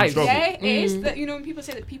of their lot of them lives. struggle. Yeah, it is. Mm. That, you know, when people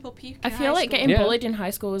say that people peak. I in feel high like school. getting Yeah. bullied in high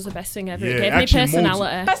school was the best thing ever. Yeah, It it gave me actually molds you.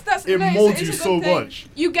 personality. That's It no, it's- molds it's you a good so thing. much.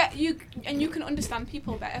 You can understand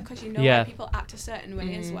people better because you know Yeah. why people act a certain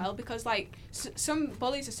way as well. Because like some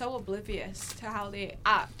bullies are so oblivious to how they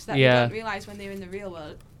act that Yeah. they don't realize when they're in the real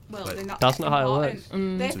world. Well, Like, they're not. that's not how it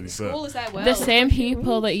important. works. To be fair. School is their world. The same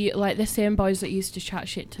people that you like, the same boys that used to chat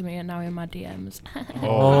shit to me, are now in my DMs.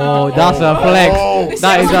 Oh, that's a flex. Oh.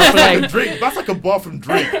 That is a That's flex. like Drake. That's like a bar from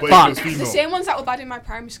Drake, but Fuck. it was The female. same ones that were bad in my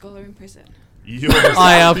primary school are in prison. Yo, Oh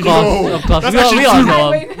yeah, of course. That's We actually all true.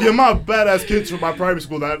 know I them. win. The amount of badass kids from my primary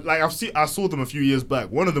school that like I saw them a few years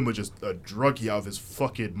back. One of them was just a druggie out of his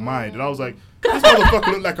fucking mind, and I was like, this motherfucker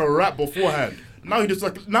looked like a rat beforehand. Now he looks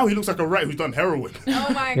like a rat who's done heroin.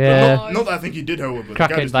 Oh my Yeah. god. Not that I think he did heroin, but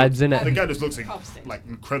Crackhead vibes, innit? The guy just looks Constant. like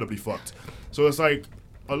incredibly fucked. So it's like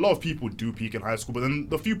a lot of people do peak in high school, but then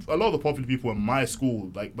a lot of the popular people in my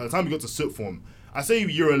school, like by the time we got to sixth form, I say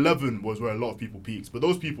year 11 was where a lot of people peaked, but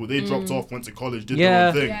those people they dropped off, went to college, did their Yeah.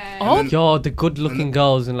 own thing. Yeah. And Oh, then- Yo, the good-looking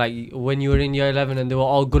girls and like when you were in year 11 and they were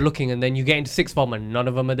all good-looking, and then you get into sixth form and none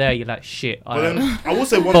of them are there. You're like, shit. But then I will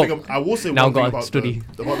say one But thing. I will say now one thing gotta about study.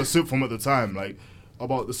 about the sixth form at the time, like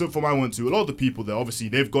about the sixth form I went to. A lot of the people there, obviously,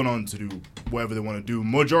 they've gone on to do whatever they want to do.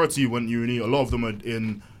 Majority went uni. A lot of them are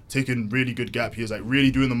in taking really good gap years, like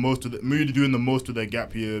really doing the most with their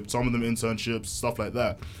gap year. Some of them internships, stuff like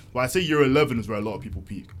that. But I say year 11 is where a lot of people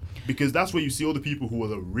peak. Because that's where you see all the people who are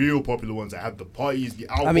the real popular ones that have the parties, the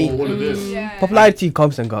alcohol, all of this. Yeah. Popularity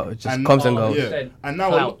comes and goes. Just comes and goes. Yeah. And now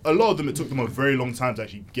Clout. a lot of them, it took them a very long time to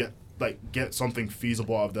actually get something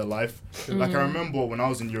feasible out of their life. Like I remember when I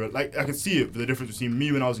was in year, like I could see it, the difference between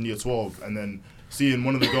me when I was in year 12 and then seeing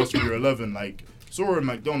one of the girls from year 11, like saw her in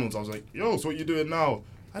McDonald's. I was like, yo, so what you doing now?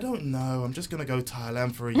 I don't know. I'm just gonna go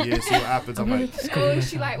Thailand for a year, see what happens. I'm like, Oh, is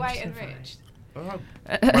she like white and rich?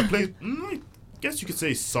 my place. I guess you could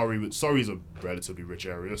say Surrey. But Surrey is a relatively rich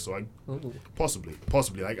area, so I possibly.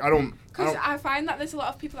 Like I don't. Because I find that there's a lot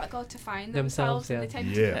of people that go to find Themselves, themselves,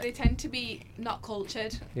 and yeah. they tend to be not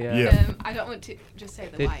cultured. Yeah. Yeah. I don't want to just say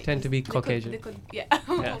the They white. tend to 'cause be they Caucasian. They could, yeah. Yeah.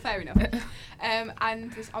 Well, fair enough. And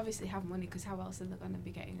they obviously have money because how else are they going to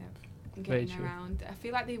be getting Very true. around? I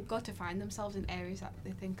feel like they've got to find themselves in areas that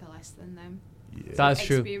they think are less than them. Yeah. That's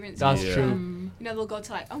true. Experience That's more. true. You know, they'll go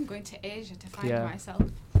to like, I'm going to Asia to find Yeah. myself.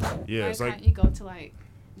 Yeah, Why it's can't like you go to like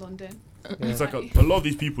London? it's like a lot of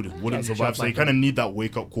these people just wouldn't Yeah, survive, so you like kind of need that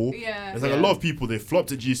wake up call. Yeah. It's like a Yeah. lot of people, they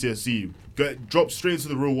flopped at GCSE, dropped straight into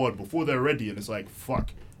the real world before they're ready, and it's like,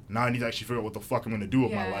 fuck, now I need to actually figure out what the fuck I'm going to do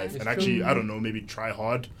with my Yeah. life. It's And actually, true. I don't know, maybe try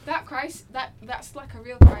hard. That crisis, that's like a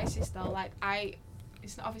real crisis though. Like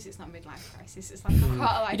it's not obviously it's not midlife crisis. It's like a quarter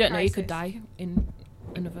life. You don't know you could crisis. die in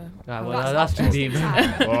another. Ah, Oh, well, that's too not deep.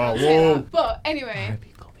 interesting. Oh, Don't say whoa. that. But anyway,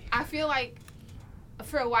 I feel like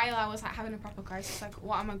for a while I was like having a proper crisis. Like,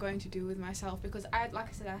 what am I going to do with myself? Because like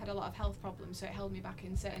I said, I had a lot of health problems, so it held me back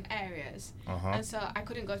in certain areas, and so I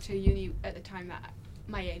couldn't go to uni at the time that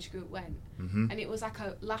my age group went. Mm-hmm. And it was like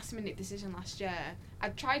a last minute decision last year.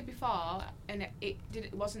 I'd tried before and it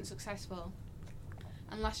wasn't successful.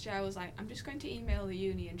 And last year I was like, I'm just going to email the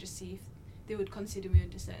uni and just see if they would consider me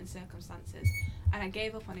under certain circumstances. And I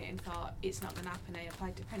gave up on it and thought it's not going to happen. I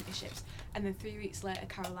applied to apprenticeships. And then 3 weeks later,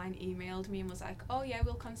 Caroline emailed me and was like, oh yeah,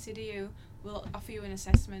 we'll consider you. We'll offer you an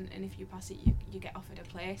assessment. And if you pass it, you get offered a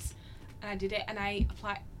place. And I did it and I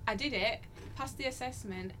did it, passed the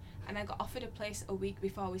assessment, and I got offered a place a week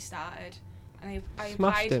before we started. And I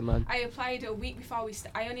Smashed applied. it, man. I applied a week before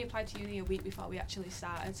I only applied to uni a week before we actually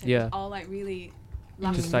started. So it Yeah. was all like really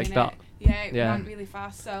last Just like minute. that. Yeah, it Yeah. ran really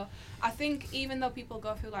fast. So I think even though people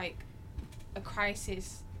go through like a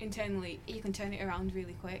crisis internally, you can turn it around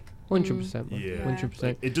really quick. 100%. Man. Yeah.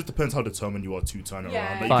 100%. It just depends how determined you are to turn it Yeah.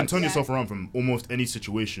 around. Like, you can Facts. turn Yeah. yourself around from almost any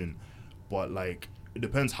situation, but like it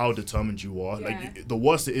depends how determined you are. Yeah. Like the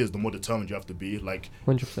worse it is, the more determined you have to be. Like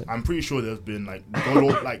 100%. I'm pretty sure there's been like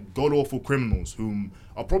god awful criminals whom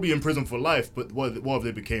are probably in prison for life, but what have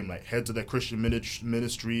they became? Like heads of their Christian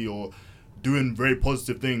ministry or doing very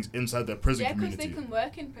positive things inside their prison Yeah, because community. they can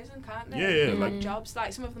work in prison, can't they? Yeah, Like like jobs.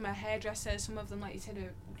 Like some of them are hairdressers. Some of them, like you said,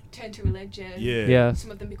 turn to religion. yeah, Yeah.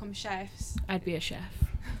 Some of them become chefs. I'd be a chef.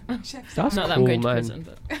 Chefs. That's Not that cool, I'm going man. to prison,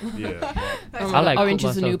 but yeah. That's I like Orange cooked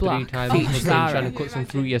is the New myself 3 Black. times. Peach I was Zara. trying to cook some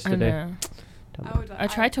fruit yesterday. I would. I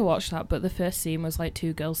tried to watch that, but the first scene was like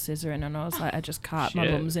 2 girls scissoring, and I was like, I just can't. My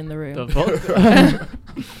Shit. mum's in the room. The fuck?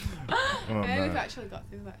 Oh, We've man. actually got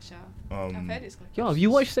through that show. I've heard it's good. Yo, have you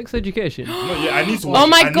watched Sex Education? No, yeah, I need to watch Oh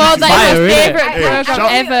my it. I need god, to that watch is fire, my innit? favourite Hey, program shout-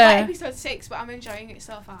 Like ever. episode 6, but I'm enjoying it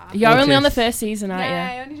so far. You're only on the Notice. first season, aren't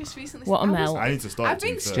Yeah, you? I only just recently. What a I was- melt. I need to start. I've to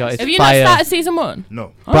be been fair. Yo, it's Have you fire. not started season 1?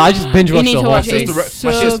 No. Bro, I just binge You watched need the to whole watch it. thing. Sister It's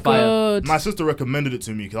my so sister- good. My sister recommended it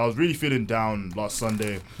to me because I was really feeling down last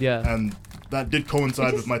Sunday, Yeah. and that did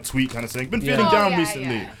coincide with my tweet kind of saying, been Yeah. feeling Oh, down yeah,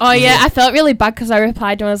 recently. yeah. Oh yeah, I felt really bad because I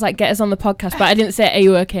replied and I was like, "Get us on the podcast," but I didn't say, "Are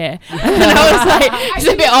you okay?" And I was like, "It's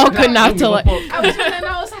a bit awkward now to like." I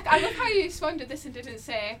was like, I love how you responded this and didn't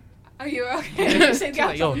say, "Are you okay?" You said,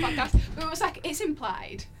 "Get Yo. on the podcast," but it was like it's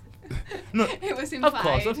implied. No. It was Of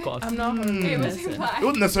implied. course. I'm not. It was It implied.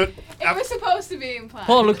 wasn't necessarily. It was supposed to be implied.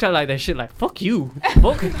 Paul looked at like that shit like, fuck you.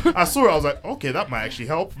 Fuck. I saw it. I was like, okay, that might actually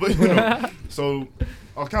help. But you know, so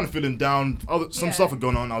I was kind of feeling down. Some Yeah. stuff had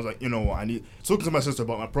gone on. I was like, you know what? I need talking to my sister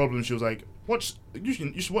about my problem. She was like, watch. You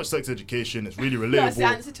should watch Sex Education. It's really That's the relatable.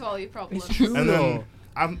 answer to all your problems. It's true. And though.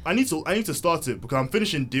 then I need to start it because I'm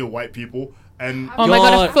finishing Dear White People, and Oh my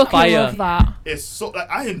god, I God, fucking fire. love that. it's so like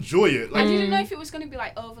I enjoy it. I Like didn't know if it was going to be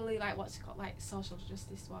like overly like what's it called, like social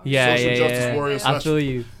justice warrior. Yeah, Social yeah, justice yeah. warrior I slash- feel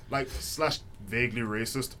you. like slash vaguely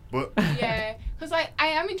racist, but Yeah, because like I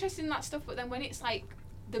am interested in that stuff, but then when it's like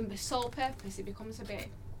the sole purpose, it becomes a bit.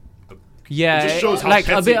 Yeah, It just shows how like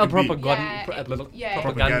a petty bit it of can be. propaganda. Yeah,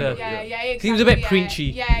 Propaganda. Yeah, Yeah. exactly. Seems a bit yeah. preachy.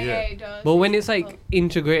 Yeah, Yeah. it does. But when it's like But-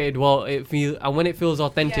 integrated, well, when it feels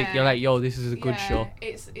authentic, Yeah. you're like, yo, this is a good yeah, show.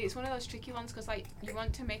 It's one of those tricky ones because like you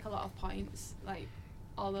want to make a lot of points, like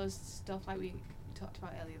all those stuff like we talked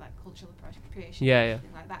about earlier, like cultural appropriation. Yeah, and yeah.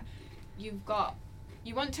 everything like that.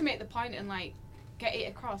 You want to make the point and like get it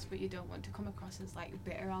across, but you don't want to come across as like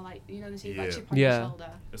bitter or like there's like Yeah. chip on Yeah. your shoulder.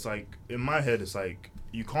 it's like in my head, it's like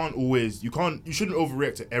you shouldn't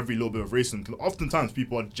overreact to every little bit of racism. 'Cause oftentimes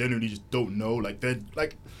people are genuinely just don't know. Like they're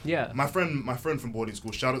like Yeah. my friend from boarding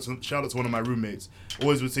school. Shout out to one of my roommates.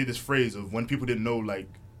 Always would say this phrase of when people didn't know, like,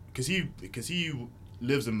 because he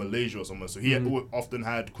lives in Malaysia or somewhere, so he often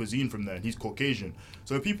had cuisine from there, and he's Caucasian.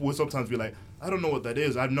 So people would sometimes be like, I don't know what that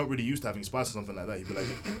is. I'm not really used to having spice or something like that. He'd be like,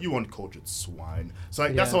 you uncultured swine. So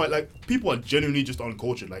like that's Yeah. how people are genuinely just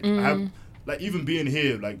uncultured. Like I have. Like even being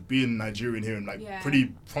here, like being Nigerian here and like Yeah.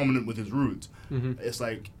 pretty prominent with his roots, Mhm. it's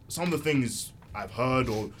like some of the things I've heard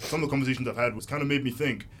or some of the conversations I've had was kind of made me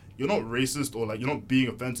think you're not racist or like you're not being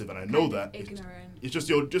offensive, and I know Kind that of ignorant. it's just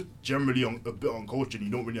you're just generally a bit uncultured and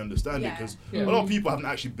you don't really understand it Yeah. because Yeah. a lot of people haven't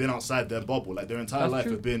actually been outside their bubble, like their entire That's life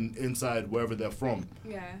true. have been inside wherever they're from.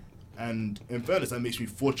 Yeah. And in fairness, that makes me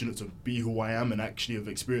fortunate to be who I am and actually have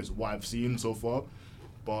experienced what I've seen so far.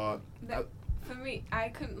 But That, for me, I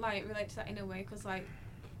couldn't like relate to that in a way because like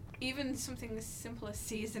even something as simple as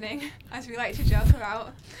seasoning, as we like to joke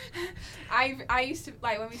about, I used to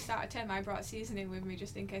like when we started term, I brought seasoning with me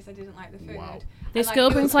just in case I didn't like the food. Wow. This And, girl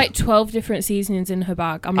it brings was- like 12 different seasonings in her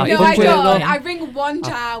bag. I'm I not No, even fuck I with it don't. though. I bring one I-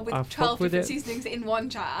 jar with I 12 fuck with different it. seasonings in one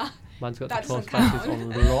jar. Man's got That the 12 doesn't spices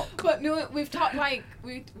count. on lock. But no, we've talked like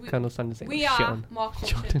we Colonel Sanders ain't we got shit are on. more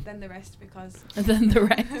Jordan. cultured than the rest because And then the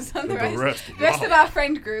rest. than the rest, the rest wow. of our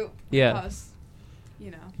friend group Yeah. because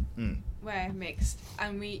Mm. we're mixed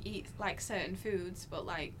and we eat like certain foods, but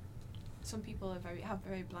like some people have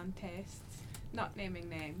very bland tastes. Not naming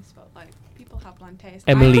names, but like people have bland tastes.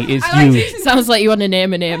 Emily, I it's like you. seasoning- Sounds like you want to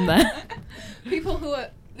name a name there. people who are,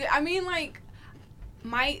 I mean, like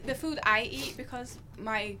the food I eat because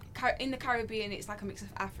in the Caribbean it's like a mix of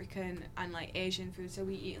African and like Asian food, so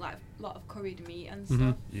we eat like a lot of curried meat and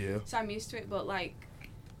stuff. Yeah. So I'm used to it, but like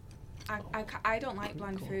I don't like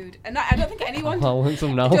bland food, and I don't think anyone I want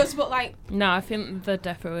some now. does. But like No, I think there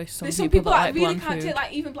definitely there's some people that like really bland can't food. take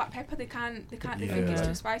like even black pepper. They think Yeah. it's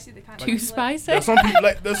too spicy. They can't. Too handle it. spicy.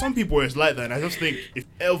 There's some people where it's like that, and I just think if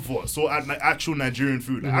ever like actual Nigerian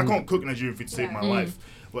food, like, I can't cook Nigerian food to save my Yeah. life,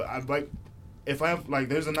 but I like if I have like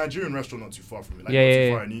there's a Nigerian restaurant not too far from me, like Yeah, not yeah,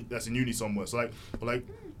 too yeah. far, that's in uni somewhere. So like, but like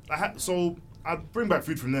I'd bring back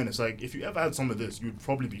food from then. It's like if you ever had some of this, you'd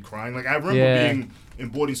probably be crying. Like I remember Yeah. being in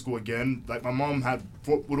boarding school again. Like my mom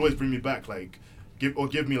would always bring me back like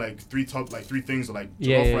give me like three things or like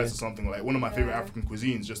Yeah, jollof yeah, rice yeah. or something, like one of my favorite Yeah. African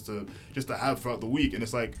cuisines, just to have throughout the week. And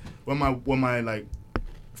it's like when my like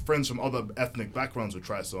friends from other ethnic backgrounds would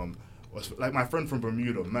try some. Like my friend from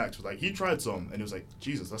Bermuda, Max, was like, he tried some and he was like,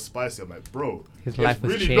 Jesus, that's spicy. I'm like, bro, His it's life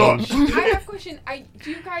was really changed. not. I have a question.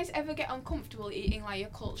 Do you guys ever get uncomfortable eating like your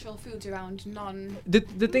cultural foods around non? The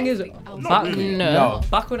thing is, Not back, really. No.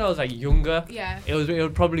 back when I was like younger, Yeah. it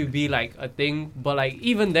would probably be like a thing. But like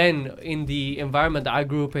even then, in the environment that I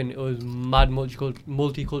grew up in, it was mad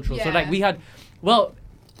multicultural. So like Yeah. we had, well,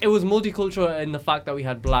 it was multicultural in the fact that we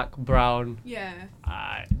had black, brown. Yeah.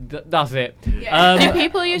 That's it. Yeah. Do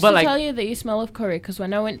people used but to like- tell you that you smell of curry? Because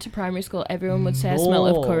when I went to primary school, everyone would say I smell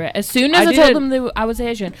No. of curry. As soon as I I, told didn't- them I was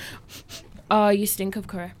Asian, oh, you stink of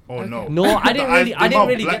curry. Oh Okay. no. No, I didn't really. I didn't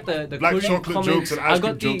really black, get the black curry chocolate comments. jokes and I ice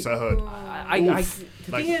got cream jokes I heard.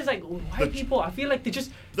 The Like, thing is, like, white the- people, I feel like they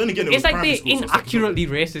just. Then again, it It's was like primary they're school, so it's like, inaccurately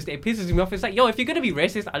racist. It pisses me off. It's like, yo, if you're gonna be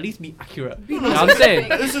racist, at least be accurate. You know no, what I'm saying?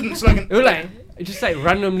 This isn't it's like It was like just like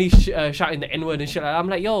randomly shouting the N word and shit. Like, I'm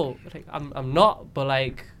like, yo, like, I'm not, but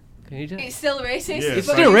like, can you just? It's still racist. Yeah, It's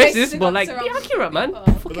but still it's racist, but like, be accurate, man. But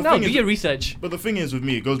the Fucking hell, thing do is- your research. But the thing is with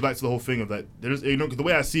me, it goes back to the whole thing of that. There's, you know, 'cause the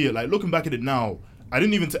way I see it, like looking back at it now, I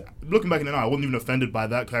didn't even looking back at it now, I wasn't even offended by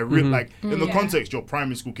that. Cause I really like in the Yeah. context, you're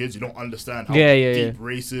primary school kids, you don't understand how Yeah, deep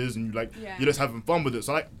race is, and you like Yeah. you're just having fun with it.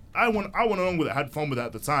 So like I went along with it, had fun with it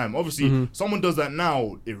at the time. Obviously, someone does that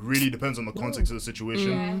now, it really depends on the context of the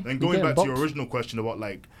situation. Yeah. Then going Yeah, back to your box. original question about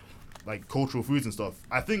like cultural foods and stuff,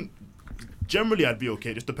 I think generally I'd be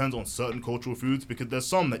okay. It just depends on certain cultural foods because there's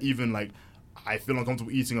some that even like I feel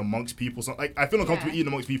uncomfortable eating amongst people. So, like I feel uncomfortable Yeah. eating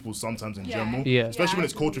amongst people sometimes in Yeah. general. Yeah. Especially when I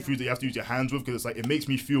it's culture agree. foods that you have to use your hands with because it's like it makes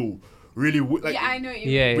me feel really like Yeah, I know what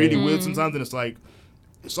you Yeah, mean. really weird sometimes, and it's like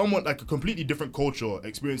somewhat like a completely different culture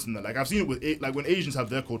experiencing that. Like I've seen it with like when Asians have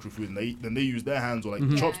their cultural food and they use their hands or like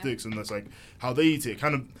Yeah. chopsticks, and that's like how they eat it. It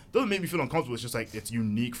kind of doesn't make me feel uncomfortable. It's just like it's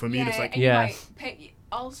unique for me. And it's like and Yeah. you might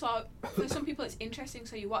also, for some people it's interesting,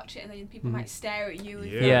 so you watch it and then people might stare at you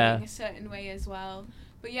and Yeah. Yeah. in a certain way as well.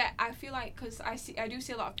 But yeah, I feel like, because I do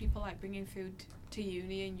see a lot of people like bringing food to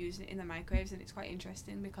uni and using it in the microwaves, and it's quite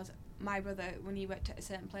interesting because my brother, when he worked at a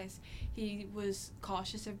certain place, he was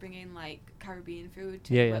cautious of bringing like Caribbean food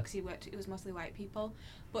to Yeah, work 'cause it was mostly white people,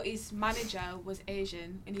 but his manager was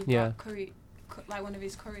Asian and he brought Yeah. curry, like one of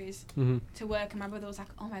his curries Mm-hmm. to work, and my brother was like,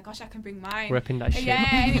 oh my gosh, I can bring mine. Repping that shit.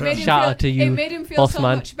 Yeah, and it made him Shout feel, out to you, it made him feel boss so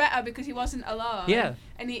man. much better because he wasn't alone. Yeah.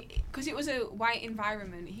 And because it was a white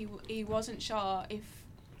environment, he wasn't sure if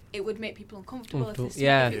it would make people uncomfortable, if,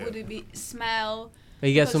 Yeah. if it would be smell.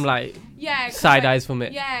 You get some Because- like Yeah, 'cause, side like, eyes from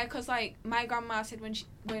it. Yeah, because like my grandma said when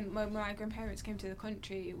my grandparents came to the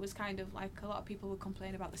country, it was kind of like a lot of people would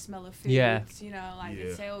complain about the smell of foods. Yeah. You know, like Yeah.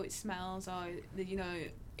 they'd say, oh, it smells, or you know,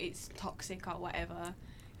 it's toxic or whatever.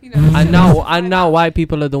 You know, so And it's now like- white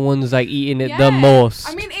people are the ones like eating it Yeah. the most.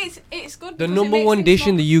 I mean, it's good. The because it number makes one things dish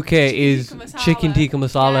in more the UK is chicken tikka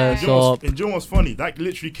masala. Yeah. And you know So what's- and you know what's funny? That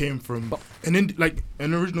literally came from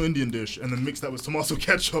an original Indian dish, and then mixed that with tomato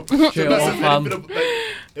ketchup. So Straight that's off, a little bit of, like,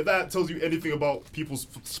 if that tells you anything about people's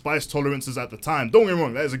spice tolerances at the time, don't get me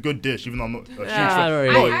wrong, that is a good dish. Even though I'm not a huge Yeah, fan, I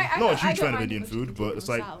not, don't not a don't huge fan of mind Indian the food, chicken but it's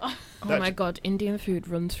like masala. Oh That- my god, Indian food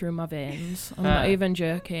runs through my veins. I'm not even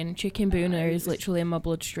joking. Chicken boona is literally in my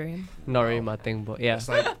bloodstream. not really my thing, but yeah. it's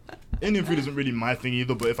like Indian food isn't really my thing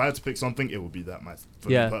either. But if I had to pick something, it would be that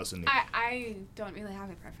for Yeah. me personally. I don't really have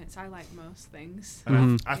a preference. I like most things.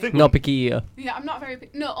 And I think Not picky eater. Yeah, I'm not very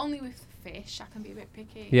no, only with fish I can be a bit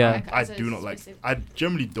picky. Yeah. Like, I as a do not like. specific- I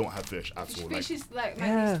generally don't have fish at all. Fish Like, is like my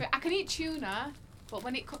Yeah. least fa- I can eat tuna, but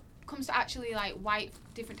when it comes to actually like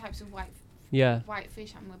different types of Yeah. white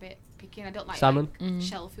fish, I'm a bit picky, and I don't like Salmon? like,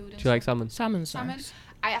 shell food. And Do you like stuff. salmon? Salmon's Salmon? nice.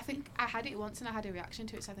 I think I had it once and I had a reaction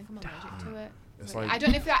to it, so I think I'm allergic to it. It's But like- I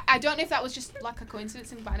don't know if that was just like a coincidence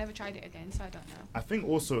thing, but I never tried it again, so I don't know. I think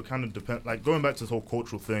also it kind of depends. Like going back to this whole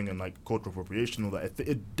cultural thing and like cultural appropriation, and all that.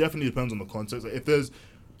 It definitely depends on the context. Like if there's,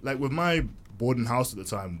 like with my boarding house at the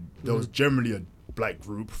time, there was generally a black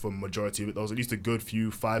group for majority of it. There was at least a good few,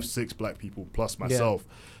 5-6 black people plus myself.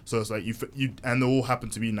 So it's like you and they all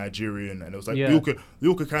happened to be Nigerian, and it was like Yeah. we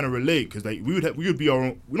all could kind of relate because like we would be our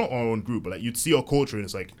own, we're not our own group, but like you'd see our culture and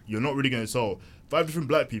it's like you're not really gonna tell 5 different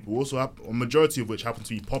black people, also a majority of which happen to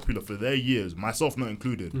be popular for their years, myself not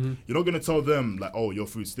included. You're not gonna tell them like, oh, your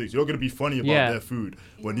food stinks. You're not gonna be funny about Yeah. their food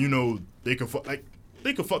when you know they can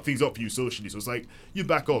fuck things up for you socially. So it's like you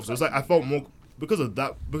back off. So it's like I felt more because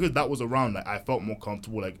that was around. Like I felt more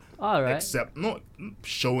comfortable. Like All right. except not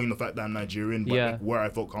showing the fact that I'm Nigerian, but Yeah. like where I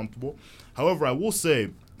felt comfortable. However, I will say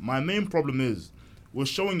my main problem is with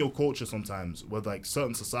showing your culture sometimes with like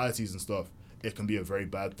certain societies and stuff. it can be a very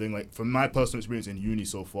bad thing. Like from my personal experience in uni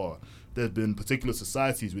so far, there's been particular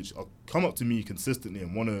societies which come up to me consistently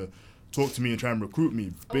and want to talk to me and try and recruit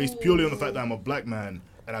me based purely on the fact that I'm a black man.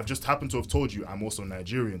 And I've just happened to have told you I'm also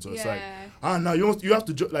Nigerian, so it's like, no, you have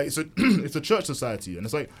to like it's a church society, and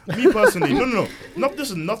it's like me personally, no,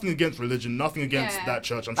 this is nothing against religion, nothing against that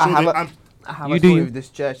church. I'm sure I have a story with this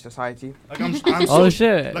church society. like I'm Oh so,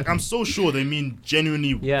 shit! like I'm so sure they mean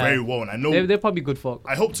genuinely very well, and I know They're probably good folk.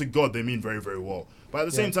 I hope to God they mean very, very well. But at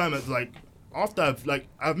the same time, it's like after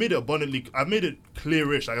I've made it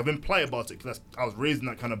clearish. Like I've been polite about it because I was raised in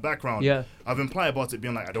that kind of background. Yeah. I've been polite about it,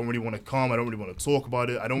 being like I don't really want to come. I don't really want to talk about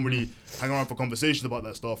it. I don't really hang around for conversations about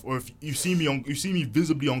that stuff. Or if you see me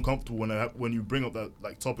visibly uncomfortable when you bring up that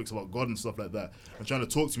like topics about God and stuff like that, and trying to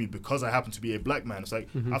talk to me because I happen to be a black man. It's like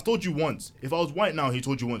I've told you once. If I was white now, he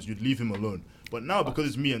told you once, you'd leave him alone. But now, because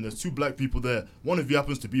it's me and there's two black people there, one of you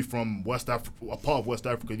happens to be from West Africa, a part of West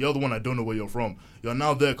Africa. The other one, I don't know where you're from. You're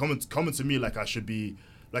now there coming to me like I should be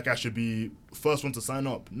first one to sign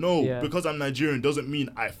up. No, because I'm Nigerian doesn't mean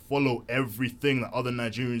I follow everything that other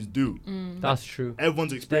Nigerians do. That's true.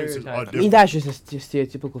 Everyone's experiences are I different. mean, that's just a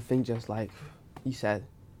stereotypical thing, just like you said.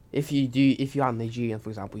 If you are Nigerian, for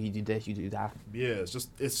example, you do this, you do that. Yeah,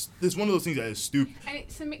 it's one of those things that is stupid. And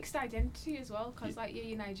it's a mixed identity as well, because like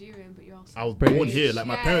you're Nigerian, but you're also I was born here. Like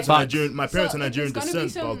my parents are Nigerian. My parents are Nigerian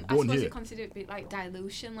descent, but I was born I suppose here. you consider it a bit like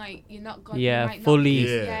dilution. Like you're not going. Yeah, you might fully. Not,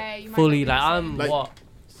 Yeah. you might Fully, not like be I'm the same. Like-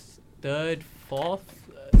 third, fourth,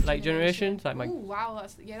 like generations. Like my, Ooh, wow,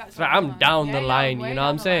 that's. like, I'm on. down the Yeah, line, way you know what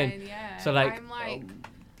I'm down the saying? line, yeah. So, like, I'm like,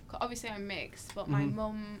 obviously I'm mixed, but my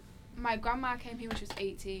mum, my grandma came here when she was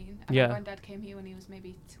 18, and Yeah. my granddad came here when he was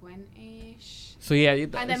maybe 20ish. so yeah,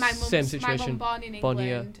 And then my same mum's situation. born in Born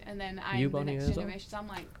England, here. and then You I'm the born here next as well? generation. So I'm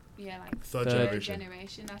like, like Third Third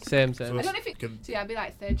generation. That's Same. So I don't know if it. Can- So yeah, I'd be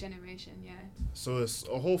like third generation. Yeah. So it's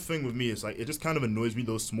a whole thing with me. It's like it just kind of annoys me,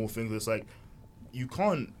 those small things. It's like you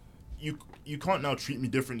can't now treat me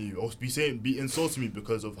differently or be insulting me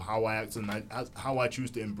because of how I act and how I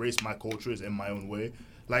choose to embrace my culture is in my own way.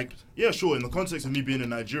 Like, yeah, sure, in the context of me being in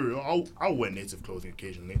Nigeria, I'll wear native clothing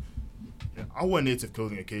occasionally. Yeah, I'll wear native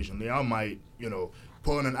clothing occasionally. I might,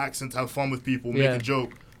 put on an accent, have fun with people, make a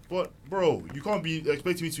joke. But bro, you can't be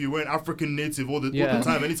expecting me to be wearing African native all the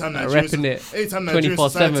time. Anytime Nigerian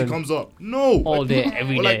society comes up, no, all day,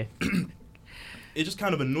 every day. It just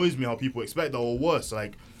kind of annoys me how people expect that, or worse,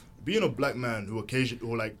 like being a black man who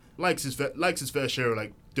likes his fair share of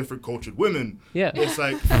like different cultured women. Yeah. It's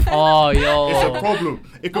like Oh, yo. it's a problem.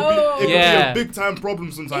 It could be a big time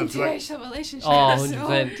problem sometimes. Like, Interracial relationships. Oh, Oh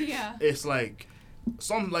 100%. dear. it's like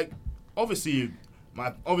obviously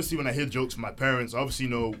when I hear jokes from my parents, I obviously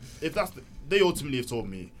know if they ultimately have told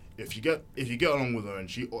me if you get along with her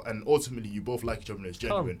and ultimately you both like each other and it's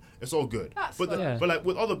genuine, it's all good. That's But fine. but like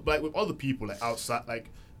with other people like outside, like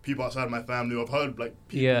people outside of my family, I've heard like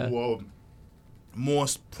people who are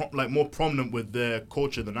more prominent with their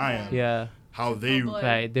culture than I am. Yeah. How they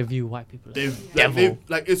Right, they view white people. they've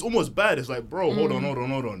like it's almost bad. It's like, bro, hold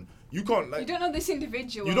on. You can't You don't know this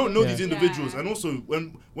individual. you don't know Yeah. these individuals, Yeah. and also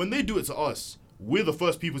when they do it to us, we're the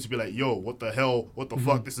first people to be like, yo, what the hell, what the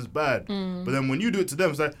fuck, this is bad. But then when you do it to them,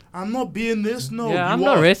 it's like, I'm not being this. No, Yeah, you I'm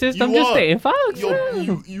are. not racist. You I'm just are. stating facts.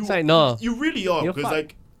 You It's like, no. you really are, You're because fucked.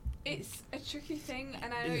 like It's a tricky thing,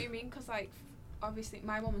 and I know what you mean, because like obviously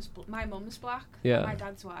my mum's black, Yeah. and my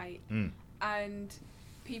dad's white, Mm. and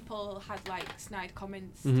people had like snide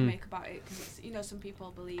comments Mhm. to make about it, because some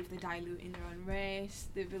people believe they're diluting their own race.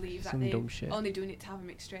 They believe that Some they're dumb shit. only doing it to have a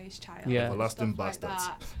mixed race child. Yeah. and Everlasting stuff like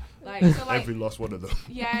bastards. that. Like, so, like every last one of them.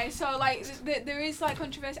 yeah, so like there is like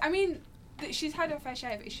controversy. I mean, she's had her fair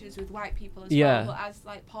share of issues with white people as Yeah. well. But as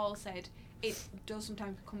like Paul said, it does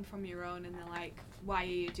sometimes come from your own, and they're like, "Why are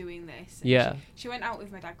you doing this?" And Yeah. She went out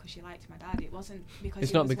with my dad because she liked my dad. It wasn't because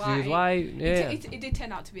It's he not was because white. he was white. Yeah. It did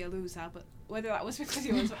turn out to be a loser, but whether that was because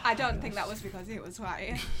he was, I don't think that was because he was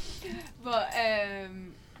white. But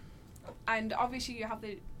and obviously you have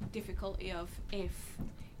the difficulty of if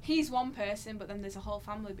he's one person, but then there's a whole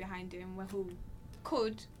family behind him who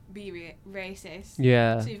could be racist.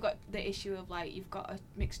 Yeah. So you've got the issue of like you've got a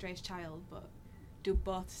mixed race child, but do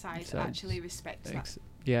both sides Sense. actually respect that?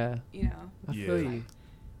 Yeah. I Yeah. feel you.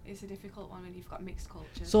 It's a difficult one when you've got mixed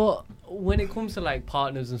cultures. So when it comes to like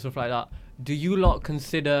partners and stuff like that, do you lot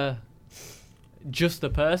consider just the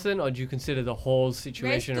person, or do you consider the whole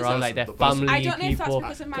situation Race around doesn't- like their the person. family, I don't know if that's people?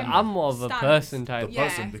 because of my I'm more of a stance. person type. The Yeah.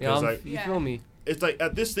 person, Yeah, because like you Yeah. feel me? it's like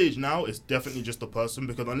at this stage now, it's definitely just the person,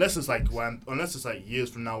 because unless it's like years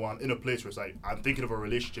from now, I'm in a place where it's like I'm thinking of a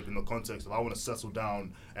relationship in the context of I want to settle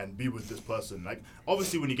down and be with this person. Like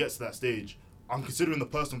obviously when you get to that stage, I'm considering the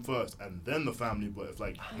person first and then the family. But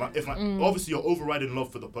if obviously you're overriding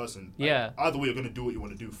love for the person. Like, Yeah. Either way, you're gonna do what you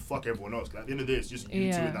want to do. Fuck everyone else. 'Cause at the end of the day, it's just you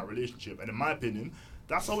two Yeah. in that relationship. And in my opinion,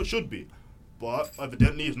 that's how it should be. But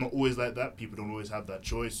evidently, it's not always like that. People don't always have that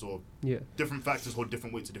choice, or Yeah. different factors hold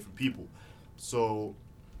different weight to different people. So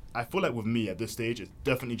I feel like with me at this stage, it's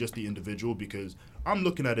definitely just the individual, because I'm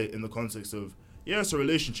looking at it in the context of, yeah, it's a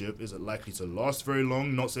relationship. Is it likely to last very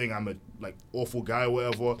long? Not saying I'm a awful guy or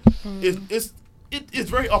whatever. It's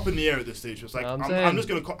very up in the air at this stage. It's like I'm just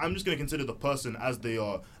gonna consider the person as they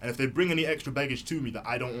are, and if they bring any extra baggage to me that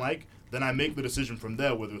I don't like, then I make the decision from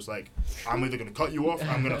there. Whether it's like I'm either gonna cut you off, or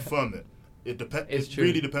I'm gonna affirm it. It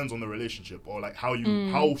really depends on the relationship, or like how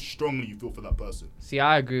strongly you feel for that person. See,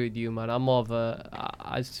 I agree with you, man. I'm more of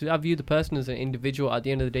I view the person as an individual. At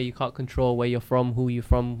the end of the day, you can't control where you're from, who you're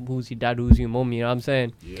from, who's your dad, who's your mum. You know what I'm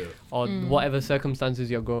saying? Yeah. Or whatever circumstances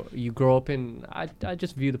you grow up in. I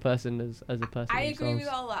just view the person as a person. I agree themselves. with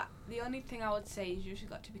all that. The only thing I would say is you should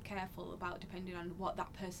got to be careful about depending on what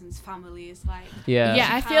that person's family is like. Yeah. Yeah,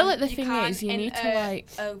 I feel like the You thing can't is you need to enter like.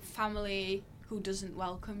 a family who doesn't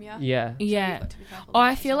welcome you. Yeah. So you've Yeah. got to be careful Or about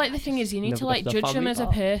I feel that. like the thing is you need Never to got like to the judge them family as a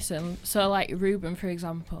part. person. So like Ruben, for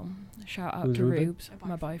example. Shout out Who's to Ruben? Rubes,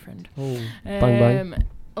 my boyfriend. Oh, bang bang.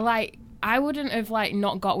 Like I wouldn't have like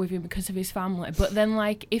not got with him because of his family, but then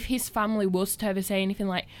like if his family was to ever say anything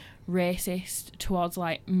like racist towards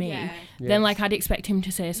like me, Yeah. then like I'd expect him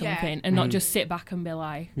to say something and not just sit back and be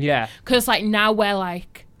like, Yeah. because like now we're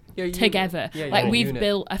like You're a unit. together, Yeah, like you're a we've unit.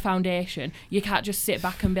 built a foundation. You can't just sit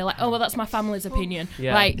back and be like, oh well, that's my family's opinion.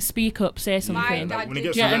 Yeah. Like speak up, say My something. dad When it did-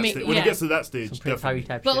 gets Do you to know what I that mean? stage, when Yeah. it gets to that stage, Some Prince Harry definitely.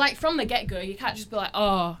 type But shit. like from the get go, you can't just be like,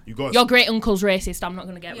 oh, You got your great uncle's racist. I'm not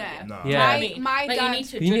gonna get Yeah. with Nah. you. Yeah. You know what I My- mean? my like, dad- you need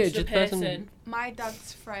to You need judge to the judge person. person. My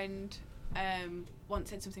dad's friend once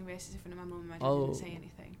said something racist in front of my mum, and my dad Oh. didn't say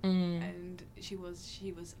anything. Mm. And she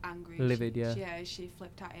was angry. Livid, yeah. She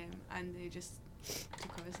flipped at him, and they just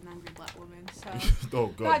took her as an angry black woman. So Oh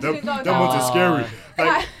god, That didn't go them down. ones are scary.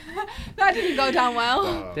 Like, that didn't go down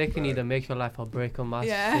well. They can either make your life or break them. I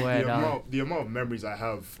Yeah. swear down. the amount of memories I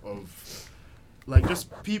have of like just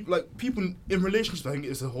people in relationships. I think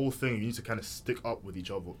it's a whole thing. You need to kind of stick up with each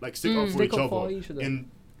other, like stick up for Stick each up for other. each other.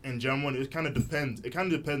 In general, it kind of depends. It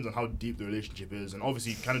kind of depends on how deep the relationship is, and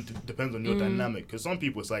obviously, it kind of depends on your dynamic. Because some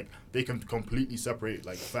people, it's like they can completely separate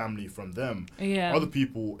like family from them. Yeah. Other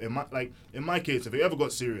people, in my case, if it ever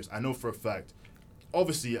got serious, I know for a fact.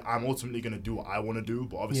 Obviously, I'm ultimately gonna do what I want to do,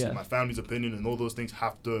 but obviously, Yeah. my family's opinion and all those things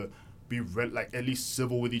have to be at least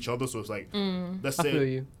civil with each other. So it's like, let's I feel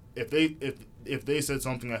say you. if they said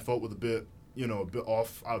something I felt was a bit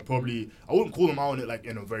off, I wouldn't call them out on it like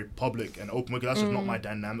in a very public and open way, 'cause that's just not my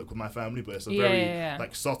dynamic with my family. But it's a very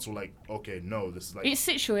like subtle, like, okay, no, this is like It's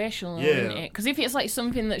situational, Yeah. isn't it? Because if it's like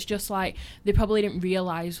something that's just like they probably didn't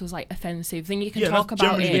realise was like offensive, then you can yeah, talk that's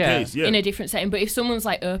about generally it the Yeah. case. Yeah, in a different setting. But if someone's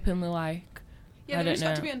like openly like, Yeah, I there's don't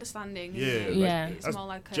got to know. be understanding. Yeah, It's- Yeah. It's That's more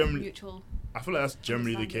like a generally- mutual. I feel like that's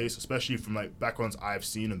generally the Understanding. case, especially from like backgrounds I've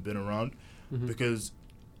seen and been around, Mm-hmm. because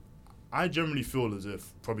I generally feel as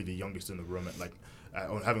if probably the youngest in the room at like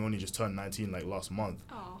having only just turned 19 like last month.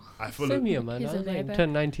 Oh. I feel Same like here, man. He's I a was like, baby.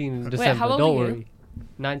 turned 19 in December. how old Don't are you? worry.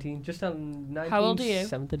 19. Just turned 19. How old are you?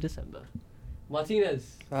 7th of December.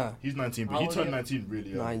 Martinez. he's 19, but How he old turned are you? 19 really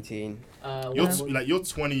young. 19. You're what- you're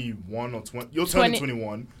 21 or 20. You're turning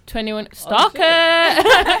 21. 21 Oh, stalker,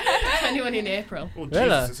 21 in April. Oh Really?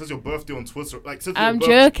 Jesus! It says your birthday on Twitter. Like, says I'm your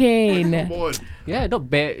birth- joking. Come on. Yeah, don't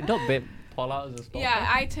bait Paul out as a stalker. Yeah,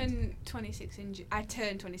 I turned 26 in June. I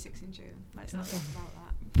turned 26 in June. Let's not talk about that.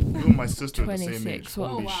 You and my sister are the same 26, age. what-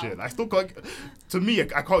 Holy Oh, wow. shit! I still can't. To me, I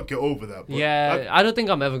can't get over that. But Yeah, I don't think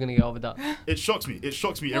I'm ever gonna get over that. it shocks me. It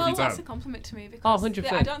shocks me Well, every that's a time. compliment to me because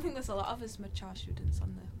 100%. I don't think there's a lot of us mature students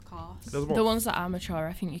on the course. There's The more- ones that are mature,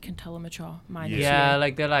 I think you can tell are mature. Mine is Yeah, you.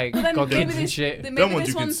 like they're like But then got maybe kids and this, shit. maybe Them ones this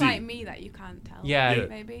you can one's see. like me that you can't tell. Yeah. Yeah.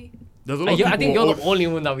 Maybe. There's a lot of I think people you're the old- only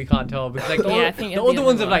one that we can't tell because like Yeah, I think the it'll be older a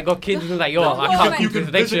ones lot. have like got kids and like yo, I No, can't like- You prove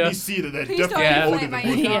can this next year. visibly see that they're Please don't definitely Yeah. older inflate my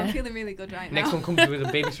than ego. Yeah. I'm feeling really good right Next now. one comes with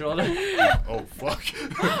a baby stroller. Oh fuck.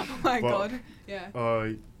 Oh my But- god.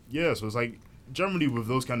 Yeah. Yeah, so it's like generally with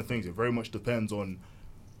those kind of things, it very much depends on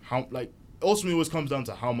how, like, ultimately it always comes down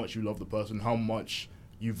to how much you love the person, how much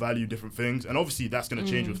you value different things, and obviously that's going to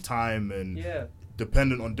change with time and Yeah.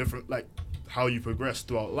 dependent on different, like, how you progress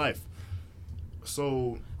throughout life.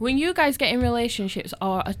 So When you guys get in relationships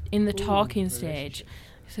or in the talking stage,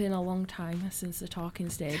 it's been a long time since the talking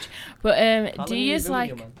stage, but How do long you have been with like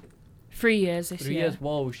your man? 3 years this 3 year? years.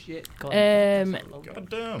 Whoa, shit. God, Um, that's so long. god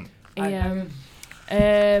damn. Yeah.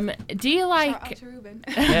 Do you Shout out like? to Ruben.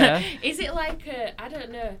 Yeah. Is it like I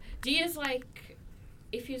don't know? Do you like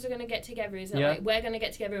if you're gonna get together, is it Yeah. like we're gonna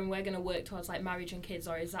get together and we're gonna work towards like marriage and kids,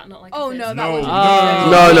 or is that not like? Oh a no, first- that No, was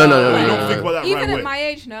no, No. You don't think about that even right at away. my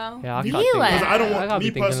age, no. Yeah, I can't Really? think- Because I don't can't want be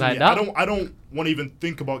me thinking personally. like that. I don't want to even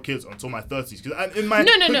think about kids until my 30s. Because in my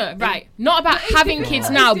No, right. Not about But it's having different- kids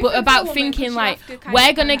it's now, different but for about women, thinking 'cause you like have to kind we're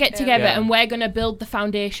of gonna get together Yeah. and we're gonna build the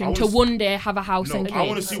foundation I to wanna one day have a house No, and kids. I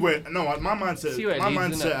want to see where. No, my See where mindset. it My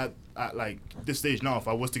leads, innit? mindset at like this stage now. If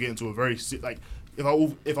I was to get into a very like,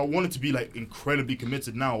 if I wanted to be like incredibly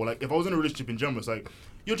committed now, or like if I was in a relationship in general, it's like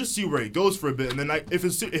you'll just see where it goes for a bit, and then like if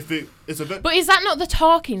it's a bit. But is that not the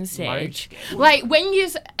talking stage? Marriage. Like when you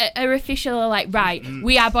are officially like, right,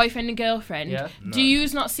 we are boyfriend and girlfriend. Yeah. Do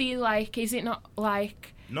yous not see like? Is it not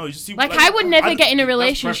like? No, you just see. Like I would never get in a that's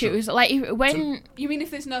relationship pressure. with like when. You mean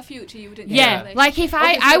if there's no future, you wouldn't? Yeah, get a like if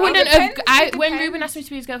relationship? I Obviously, wouldn't it have depends, it when depends. Ruben asked me to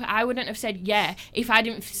be his girlfriend, I wouldn't have said yeah if I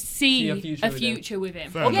didn't see a a future with him. future with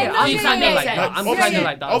him. Fair Okay, enough. no, I'm yeah, kind yeah, of like yeah. that. I'm Obviously, kind of yeah.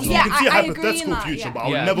 like that. Obviously, Yeah, you can see a I agree in hypothetical that, future, yeah. but I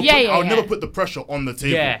would Yeah. never. Yeah, put, yeah, I would yeah. never put the pressure on the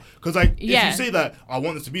table. Yeah. Because like Yeah. if you say that I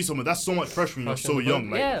want this to be someone, that's so much pressure when you're Pressure so on the young.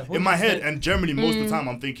 Like yeah, in my head, 100%. and generally most of the time,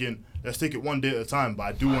 I'm thinking, let's take it one day at a time. But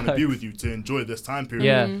I do want to be with you to enjoy this time period.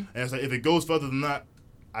 Yeah. And it's like if it goes further than that,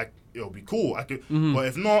 it'll be cool. I could, Mhm. but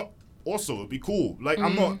if not, also it'll be cool. Like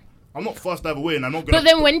I'm not fussed either way, and I'm not gonna. But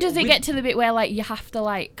then when does it get to the bit where like you have to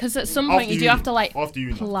like? Because at some point you do have to like after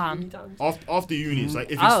uni. plan. After uni, it's like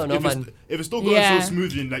if I don't know, it's, man. if it's still going Yeah. so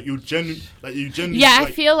smoothly, and like you genuinely, Yeah, I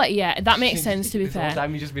like, feel like that makes sense to be This whole fair.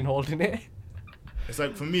 time you just been holding it. It's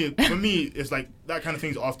like for me, it's like that kind of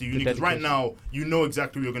thing's after uni. Because right now, you know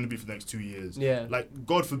exactly where you're going to be for the next 2 years. Yeah. Like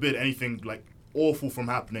God forbid anything like awful from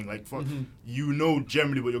happening. Like you know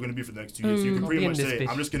generally what you're going to be for the next 2 years. So you can I'll pretty be in much this say, bitch.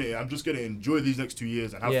 I'm just gonna enjoy these next 2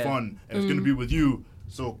 years and have Yeah. fun, and it's going to be with you.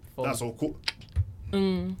 So Fun. that's all cool.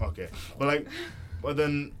 Mm. Okay, but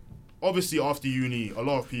then obviously after uni, a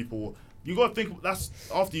lot of people. You gotta think that's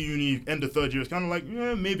after uni, end of third year. It's kind of like,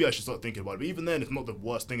 yeah, maybe I should start thinking about it. But even then, it's not the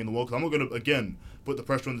worst thing in the world. Because I'm not gonna again put the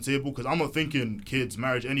pressure on the table. Because I'm not thinking kids,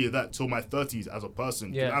 marriage, any of that till my 30s as a person.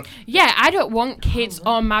 'Cause Yeah. Yeah, I don't want kids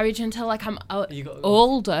or marriage until like I'm You got-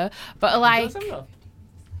 older. But like,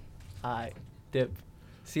 Alright, dip.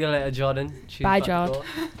 See you later, Jordan. Choose Bye, back Jord. door.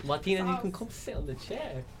 Martina, you can come sit on the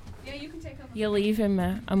chair. Yeah, you can take over. you're leaving me.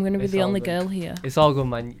 I'm gonna be It's the all only good. girl here. It's all good,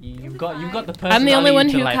 man. You've got the personality. I'm the only one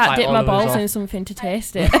to, who like, can't fight dip all my of us balls off. in something to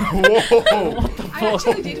taste it. Whoa! I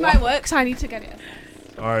actually did my work, so I need to get it.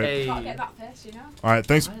 All right, Hey. Gotta get that first, you know. all right.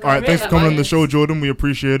 Thanks. I All right, rate thanks for that coming on the bias. show, Jordan. We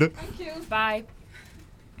appreciate it. Thank you. Bye.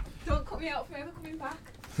 Don't cut me out for ever coming back.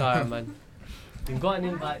 Sorry, man. You've got an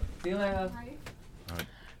invite. See you later. Bye.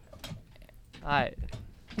 Alright,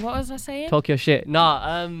 What was I saying? talk your shit.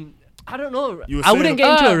 Nah, I don't know. You were I wouldn't get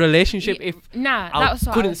into Oh, a relationship y- if Nah, I that was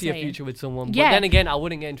what I couldn't was see a saying. future with someone. But Yeah. then again, I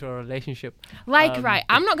wouldn't get into a relationship. Like, right,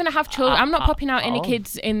 I'm not gonna have children. I'm not popping out any oh.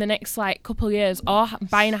 kids in the next like couple of years, or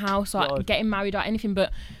buying a house, or God. getting married, or anything.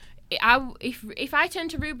 But if I turned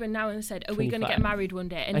to Ruben now and said, "Are we gonna get 25. married one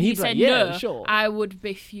day?" and And he he'd be like, said "Yeah, no, sure." I would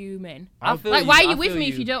be fuming. I feel Like, you, why are I you with feel me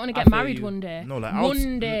if you don't want to I get feel married you. one day? No, like, I would-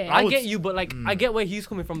 one day. I I would- get you, but like I get where he's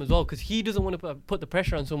coming from as well, because he doesn't want to put the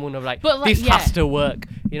pressure on someone of like, But, like, this yeah. has to work.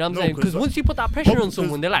 You know what I'm No, saying? 'cause, Because like, once you put that pressure on because-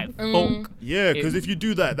 someone, they're like, fuck. Yeah, because if you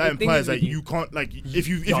do that, that The thing implies is that that you can't like if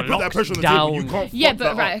you you're put that locked pressure on the table, you down. can't. Yeah, fuck but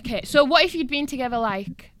that right, up. okay. So what if you'd been together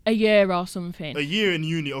like a year or something? A year in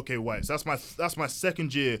uni, okay, right. So that's my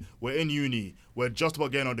second year. We're in uni. We're just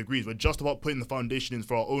about getting our degrees. We're just about putting the foundation in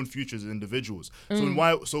for our own futures as individuals.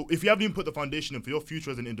 So if you haven't even put the foundation in for your future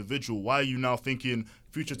as an individual, why are you now thinking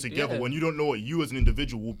future together Yeah. when you don't know what you as an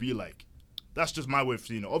individual will be like? That's just my way of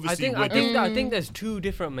seeing it. I Obviously, think we're different. I think there's two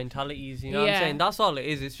different mentalities. You know what Yeah. I'm saying? That's all it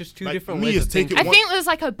is. It's just two Like, different me ways is of take thinking. it I one- think there's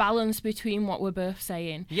like a balance between what we're both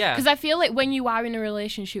saying. Yeah. Because I feel like when you are in a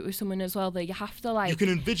relationship with someone as well, that you have to You like. can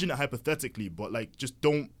envision it hypothetically, but like just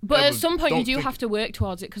don't. But at ever- some point, you don't do think- have to work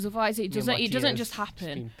towards it, because otherwise it Me and doesn't. It doesn't Martinez just been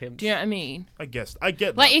happen. pimps. Do you know what I mean? I guess I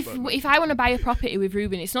get Like that. if I want to buy a property with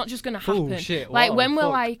Ruben, it's not just gonna Oh, happen. shit, Like wow, when we're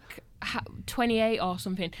fuck. like 28 or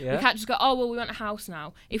something, Yeah. we can't just go, oh well, we want a house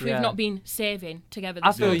now if Yeah. we've not been saving together. I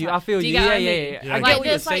this feel whole you. time. I feel Do you. you get Yeah, what I yeah, mean? yeah. Yeah, I I get Like what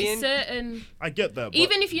you're there's like saying. certain. I get that. But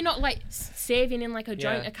Even if you're not like saving in like a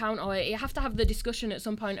joint Yeah. account, or you have to have the discussion at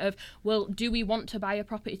some point of, well, do we want to buy a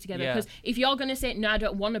property together? Yeah. Because if you're gonna say, no, I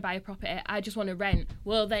don't want to buy a property, I just want to rent.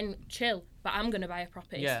 Well, then chill. But I'm gonna buy a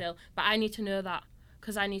property Yeah. still. But I need to know that,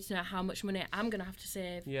 because I need to know how much money I'm gonna have to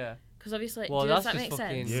save. Yeah. Because obviously, Well, does that's that just make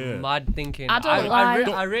fucking sense? Yeah. mad thinking. I don't I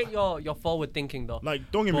like- rate your forward thinking though.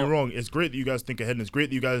 like, don't get me But- wrong. It's great that you guys think ahead, and it's great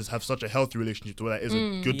that you guys have such a healthy relationship to where that is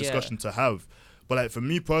a good Yeah. discussion to have. But like for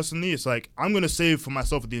me personally, it's like I'm gonna save for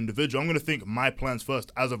myself as the individual. I'm gonna think my plans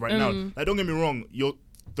first as of right now. Like, don't get me wrong.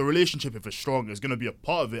 the relationship, if it's strong, is gonna be a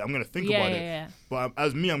part of it. I'm gonna think about it. Yeah. But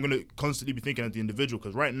as me, I'm gonna constantly be thinking as the individual,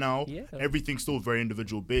 because right now everything's still very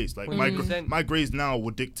individual based. Like my grades now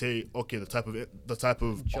would dictate the type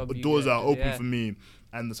of Job you doors get, that are open for me,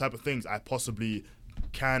 and the type of things I possibly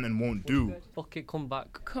can and won't do. Fuck it, come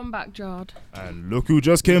back. Come back, Jord. And look who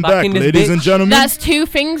just came Back back, in this ladies and bitch. gentlemen. That's 2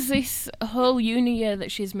 things this whole uni year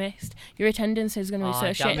that she's missed. Your attendance is going to be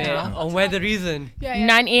so shit now. Oh, where the reason? Yeah,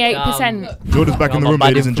 yeah. 98%. Jordan's back in the I'm a room, bad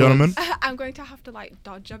ladies and gentlemen. I'm going to have to like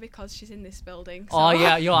dodge her because she's in this building. So. Oh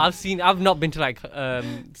yeah, I've not been to like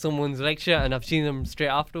someone's lecture and I've seen them straight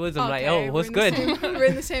afterwards. I'm like, Okay, oh, what's we're in good? the same- we're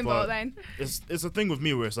in the same But boat then. It's a thing with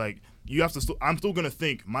me where it's like you have to. I'm still gonna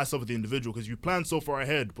think myself as the individual because you plan so far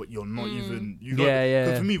ahead, but you're not even.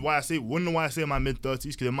 Because for me, why I say in my mid-30s,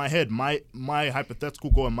 because in my head, my hypothetical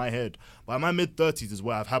goal in my head, by my mid-30s is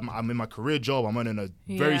where I'm in my career job. I'm earning a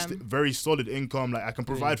very solid income. Like I can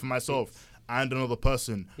provide for myself and another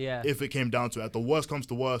person. Yeah. If it came down to it, at the worst comes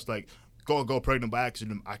to worst, like. Got girl pregnant by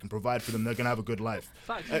accident, I can provide for them. They're gonna have a good life.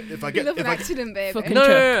 If I You get love an if I accident, baby. Fucking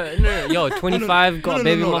No. Yo, 25, got a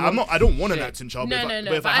baby mama. I don't want an accident child. No, but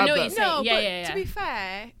no, if but I I have know what that, you're saying. No, Yeah, but to be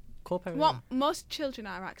fair, most children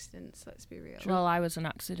are accidents. Let's be real. Well, I was an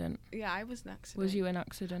accident. Yeah, I was an accident. Was you an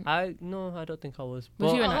accident? I don't think I was.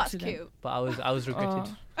 Was But, you an that's accident? cute. Oh. but I was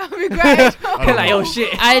regretted. I regret. I don't Like, know. oh shit.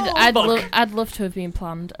 I'd love to have been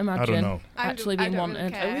planned. Imagine. I don't know. Actually being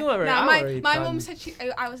wanted. We were Nah, already my planned. mum said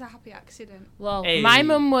I was a happy accident. Well, Hey, my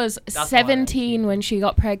mum was that's hard, 17 actually. when she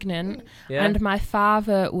got pregnant, Yeah. and my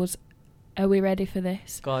father was. Are we ready for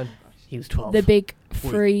this? Go on. He was 12. The big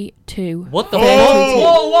 3-2. What the Oh!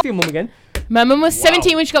 fuck? Whoa. Your mum again. My mum was Wow.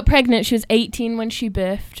 17 when she got pregnant. She was 18 when she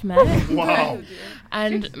birthed me. Wow.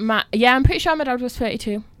 And I'm pretty sure my dad was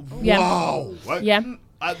 32. Yeah. Wow. What? Yeah.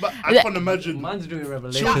 I can't imagine. Man's doing Children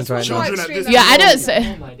revelations right now. at this Yeah, I don't age.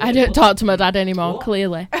 say. my I days. don't talk to my dad anymore. What?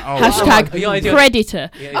 Clearly. Oh, Hashtag Yeah, yeah. predator.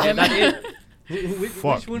 Yeah, that is. Which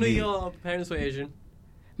Fuck one me. of your parents were Asian?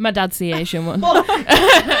 My dad's the Asian one.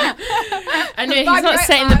 I know he's not Right,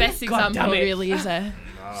 setting the man. best God example, damn it. really, is he?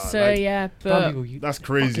 So like, yeah, Damn but people, you- That's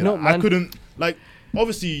crazy. Fucking up, I man. couldn't like.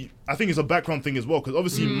 Obviously, I think it's a background thing as well. Because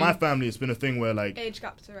obviously, my family, it's been a thing where like Age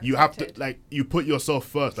gaps are you have to accepted. like you put yourself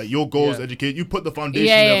first. Like your goals, Yeah. educate. You put the foundation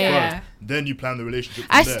Yeah, there yeah, first. yeah. Then you plan the relationship.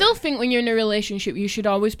 From I there. still think when you're in a relationship, you should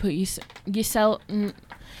always put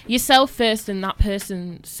yourself first and that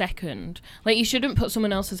person second. Like you shouldn't put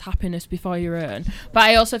someone else's happiness before your own. But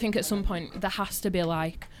I also think at some point there has to be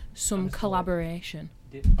like some collaboration.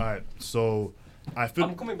 All right. So I feel.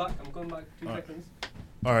 I'm coming back. 2 Alright. seconds.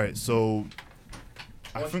 All right. So.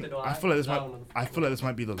 I Watch think the door. I feel like this might. Down on the I feel like this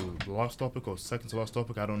might be the last topic or second to last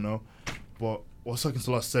topic. I don't know, but or second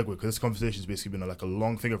to last segue because this conversation has basically been like a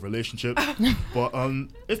long thing of relationships. But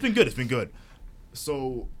it's been good. It's been good.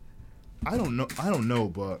 So, I don't know,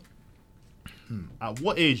 but at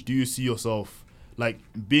what age do you see yourself like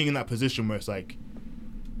being in that position where it's like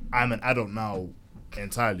I'm an adult now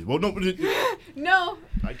entirely? Well, no, No,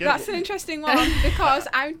 I get that's it. an interesting one because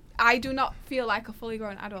I do not feel like a fully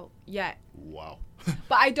grown adult yet. Wow.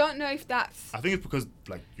 But I don't know if that's I think it's because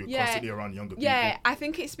like you're Yeah. constantly around younger people. yeah. I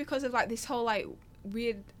think it's because of like this whole like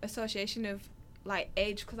weird association of like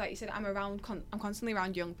age. Because like you said, I'm constantly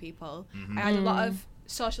around young people. Mhm. I had a lot of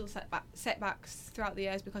social setbacks throughout the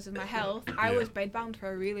years because of my health. I Yeah. was bedbound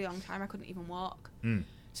for a really long time. I couldn't even walk. Mm.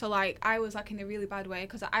 So like I was like in a really bad way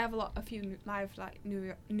because I have a few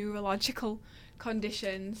neurological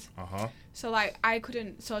conditions. Uh-huh. So like I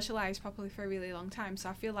couldn't socialize properly for a really long time. So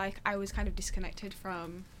I feel like I was kind of disconnected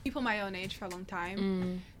from people my own age for a long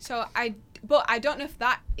time. So but I don't know if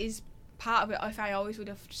that is part of it or if I always would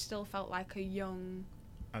have still felt like a young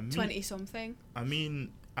I mean, 20-something. I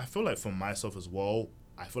mean, I feel like for myself as well,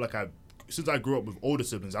 I feel like since I grew up with older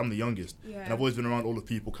siblings, I'm the youngest. Yeah. And I've always been around older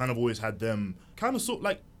people, kind of always had them kind of sort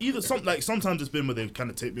like sometimes it's been where they kind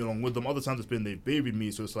of take me along with them, other times it's been they've babied me,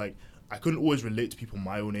 so it's like I couldn't always relate to people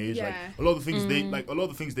my own age. Like Yeah. a lot of the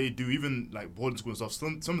things they do, even like boarding school and stuff,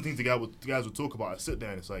 some of the things the guys would talk about, I sit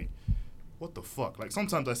there and it's like, what the fuck? Like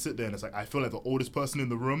sometimes I sit there and it's like I feel like the oldest person in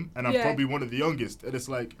the room and I'm Yeah. probably one of the youngest, and it's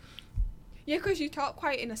like Yeah, because you talk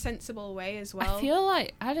quite in a sensible way as well. I feel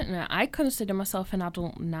like I don't know. I consider myself an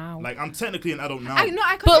adult now. like I'm technically an adult now. I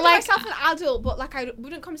consider like- myself an adult, but like I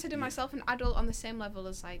wouldn't consider myself an adult on the same level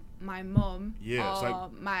as like my mum. Yeah, it's or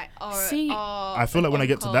like- my or See, or I feel like when I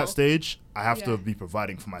get to that uncle. stage, I have Yeah. to be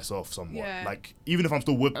providing for myself somewhat. Yeah. Like, even if I'm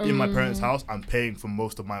still in my parents' house, I'm paying for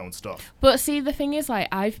most of my own stuff. But see, the thing is, like,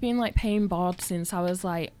 I've been like paying board since I was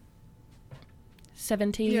like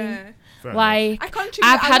 17. Yeah. Fair enough. Like I contribute.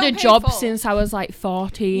 I've I had a don't pay job full. since I was like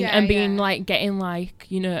 14 Yeah, and been yeah. like getting like,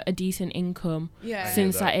 you know, a decent income Yeah.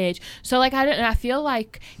 since that. that age. So like I don't know, I feel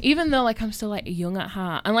like even though like I'm still like young at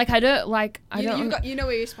heart and like I don't like I don't You know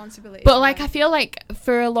your responsibilities. but like I feel like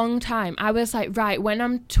for a long time I was like, right, when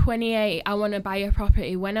I'm 28 I want to buy a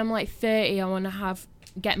property, when I'm like 30 I want to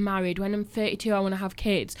get married, when I'm 32 I want to have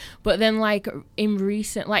kids. But then like in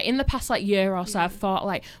the past like year or so I've thought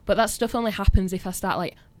like, but that stuff only happens if I start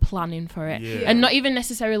like planning for it. Yeah. And not even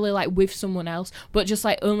necessarily like with someone else, but just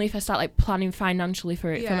like only if I start like planning financially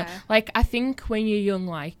for it. Yeah. Like I think when you're young,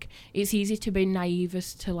 like it's easy to be naive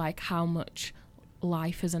as to like how much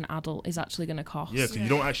life as an adult is actually going to cost. Yeah, because Yeah. you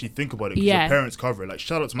don't actually think about it. Because Yeah. your parents cover it. Like,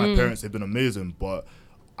 shout out to my parents; they've been amazing. But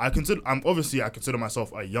I consider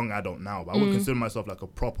myself a young adult now. But I would consider myself like a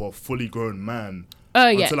proper, fully grown man Oh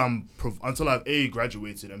yeah. until I've A,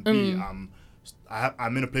 graduated, and B,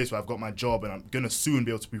 I'm in a place where I've got my job and I'm gonna soon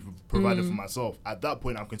be able to be provided for myself. At that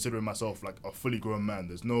point, I'm considering myself like a fully grown man.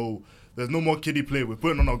 There's no more kiddie play. We're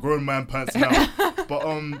putting on our grown man pants now. But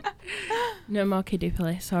No more kiddie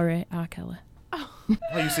play. Sorry, R. Kelly.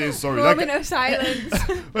 how you saying sorry? moment of silence.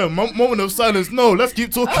 Well, moment of silence. No, let's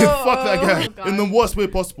keep talking. Oh, Fuck that guy God. in the worst way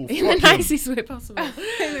possible. In the Fuck him. nicest way possible.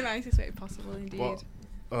 In the nicest way possible, indeed. But,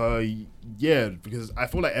 yeah, because I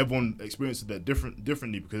feel like everyone experiences that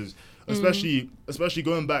differently. Because especially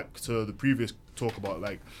going back to the previous talk about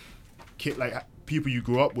like people you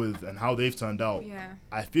grew up with and how they've turned out. Yeah.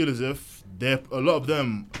 I feel as if a lot of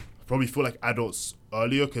them probably feel like adults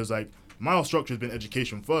earlier because like my structure has been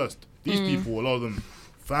education first. These people, a lot of them,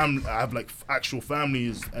 have like actual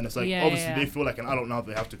families, and it's like Yeah, obviously yeah. they feel like an adult now.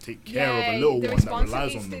 They have to take care of a the little one that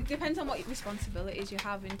relies responsi- on them. It depends on what responsibilities you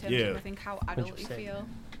have in terms Yeah. of I think how adult you 100%. feel.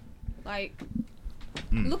 Like,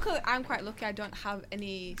 Mm. I'm quite lucky. I don't have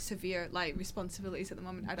any severe like responsibilities at the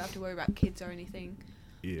moment. I don't have to worry about kids or anything.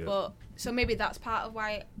 Yeah. But so maybe that's part of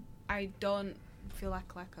why I don't feel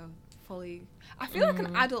like a fully. I feel like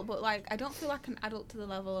an adult, but like I don't feel like an adult to the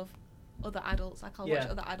level of other adults. Like I'll watch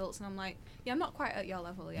Yeah. other adults and I'm like, yeah, I'm not quite at your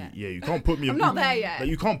level yet. Yeah, you can't put me. I'm not there yet. Like,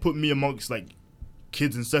 you can't put me amongst like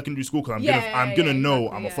kids in secondary school because I'm Yeah, gonna know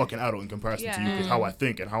exactly, I'm a yeah. fucking adult in comparison to you Yeah. because how I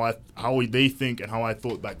think and how they think and how I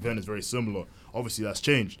thought back then is very similar. Obviously that's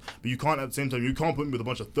changed, but you can't at the same time you can't put me with a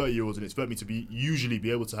bunch of 30-year-olds and expect me to be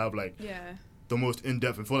able to have like Yeah. the most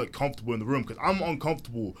in-depth and feel like comfortable in the room because I'm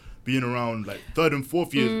uncomfortable being around like third and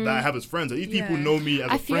fourth years that I have as friends. Like, these people Yeah. know me as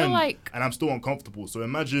I a feel friend like- and I'm still uncomfortable. So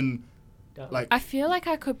imagine like I feel like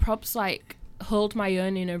I could probs like hold my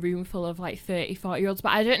own in a room full of like 30, 40-year-olds,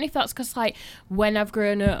 but I don't know if that's because like when I've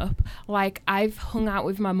grown up, like I've hung out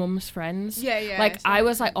with my mum's friends. Yeah, yeah, Like so I that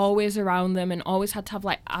was makes like sense. always around them and always had to have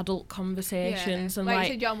like adult conversations and like, like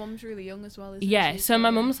you said, your mum's really young as well. Isn't yeah. she? So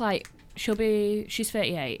my mum's like she's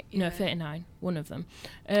 38, Yeah. no 39, one of them.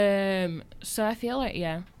 So I feel like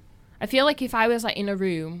I feel like if I was like in a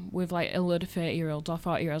room with like a load of 30-year-olds or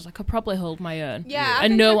 40-year-olds, I could probably hold my own. Yeah, I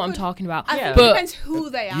and think know I what I'm could- talking about. I think But- it depends who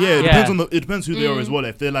they are. yeah, it Yeah. depends who they are as well.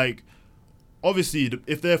 If they're like, obviously,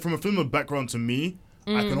 if they're from a similar background to me,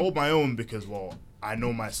 I can hold my own because, well, I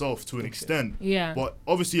know myself to an extent. Yeah. But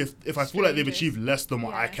obviously, if I feel like they've Strangers. achieved less than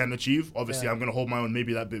what I Yeah. can achieve, obviously Yeah. I'm gonna hold my own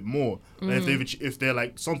maybe that bit more. And if they're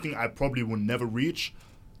like something I probably will never reach,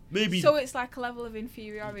 maybe. So it's like a level of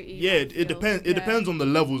inferiority. Yeah, I it feel. depends. It depends on the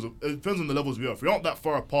levels. It depends on the levels we are. If we aren't that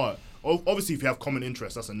far apart, obviously, if you have common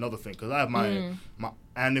interests, that's another thing. Because I have my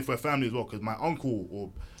and if we're family as well. Because my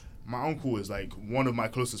uncle is like one of my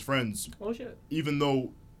closest friends. Oh shit. Even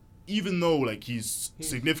though like he's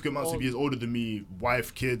significant amounts of old. years older than me,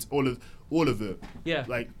 wife, kids, all of it. Yeah.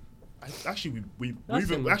 Like, we're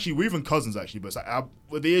That's even cousins actually, but it's like,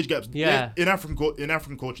 with the age gaps. Yeah. In African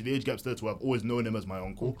culture, the age gaps there too. I've always known him as my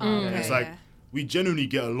uncle. Okay, And it's like yeah. we genuinely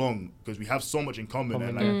get along because we have so much in common.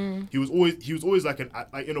 And like he was always like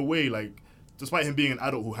in a way like, despite him being an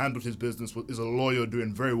adult who handled his business, is a lawyer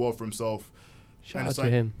doing very well for himself. Shout And out it's to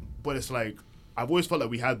like, him. But it's like I've always felt like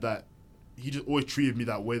we had that. He just always treated me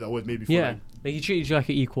that way. That always made me feel Yeah. like Like he treated you like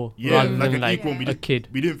an equal. yeah, rather like than an like equal. And a kid.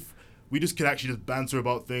 we just could actually just banter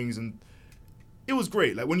about things, and it was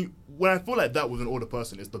great. Like when I feel like that with an older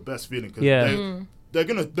person, it's the best feeling because Yeah. they're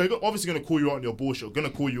obviously gonna call you out on your bullshit, gonna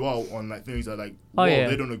call you out on like things that like Oh, yeah.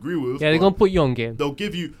 they don't agree with. Yeah, they're but gonna put you on game. they'll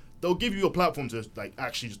give you a platform to like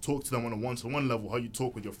actually just talk to them on a one-to-one level, how you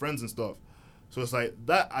talk with your friends and stuff. So it's like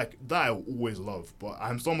that I always love, but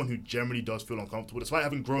I'm someone who generally does feel uncomfortable, despite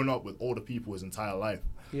having grown up with older people his entire life.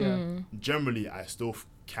 Yeah. Generally, I still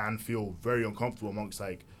can feel very uncomfortable amongst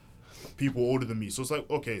like people older than me. So it's like,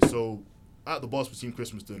 okay, so at the Basketball Team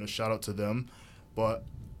Christmas dinner, shout out to them, but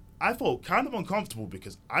I felt kind of uncomfortable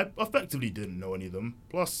because I effectively didn't know any of them.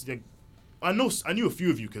 Plus, like, I knew a few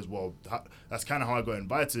of you because, well, that's kind of how I got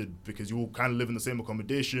invited, because you all kind of live in the same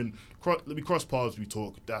accommodation. We cross paths, we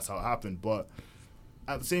talk. That's how it happened. But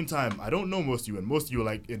at the same time, I don't know most of you, and most of you are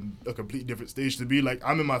like in a completely different stage to me. Like,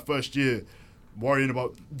 I'm in my first year, worrying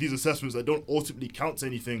about these assessments that don't ultimately count to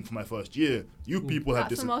anything for my first year. You people have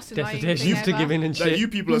That's the most annoying Dissertation thing used to ever. giving and like, shit. you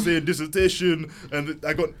people are saying dissertation, and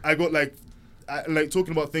I got like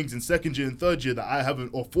talking about things in second year and third year that I haven't,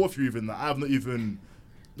 or fourth year even, that I have not even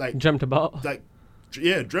like Dreamt about. like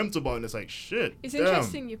dreamt about, and it's like shit. It's damn.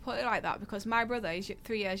 interesting you put it like that, because my brother is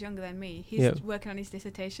 3 years younger than me. He's Yeah. working on his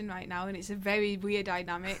dissertation right now, and it's a very weird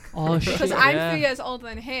dynamic. Oh shit. Because I'm yeah. 3 years older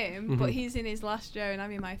than him, but Mhm. he's in his last year and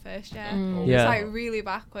I'm in my first year. Mm. Yeah. It's like really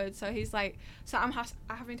backwards. So he's like, so I'm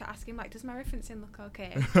having to ask him, like, does my referencing look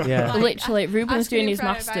okay? Yeah. Like, Literally, Ruben's asking doing him his for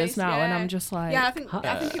masters advice, now, and yeah. I'm just like, Yeah, I think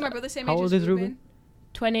my brother's same how age old as is Ruben?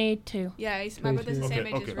 22. Yeah, my brother's the same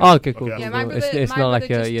age as Okay. Ruben. Oh, okay, cool. Okay. Yeah, cool, my cool. brother, It's my not brother like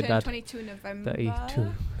just your turned dad. 22 in November. 32.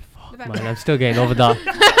 Fuck, November. man, I'm still getting over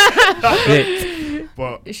that. Shit.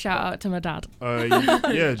 But Shout out to my dad.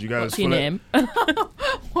 yeah, do you guys What's your feel name?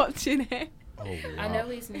 What's your name? Oh, I wow. know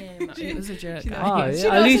his name. It was a joke. She knows. Ah, She yeah,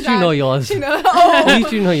 at knows least her you know dad. yours. You know, At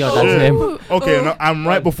least you know your dad's Yeah. name. Okay, Oh. now, I'm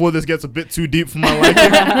right before this gets a bit too deep for my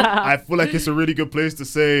liking. I feel like it's a really good place to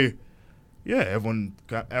say, yeah, everyone.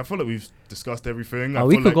 I feel like we've discussed everything. I Oh,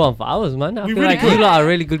 we feel could like, go on for hours, man. I We feel really like you could. lot are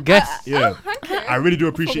really good guests. Yeah, Thank you. I really do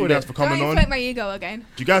appreciate you guys for coming Don't on. inflate my ego again.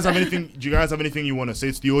 Do you guys have anything? Do you guys have anything you want to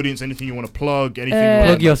say to the audience? Anything you want to plug? Anything? you Uh, wanna,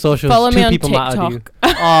 Plug your socials. Follow me Two on people matter to you.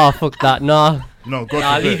 TikTok. Oh, fuck that. Nah. No, God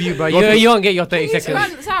Nah, forbid. leave you, bro. God forbid. You won't get your 30 You need to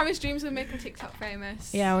seconds. run Sarah's dreams of making TikTok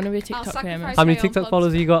famous. Yeah, I want to be I'll TikTok sacrifice famous. How many my own TikTok plugs.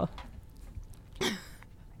 followers you got?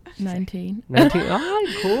 19. 19. Ah,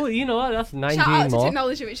 cool. You know what? That's Shout out 19 to more.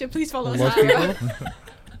 Technology Richard. Please follow Most Sarah. people.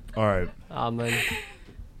 All right. Ah, man.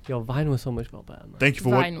 Your Vine was so much more better, man. Thank you for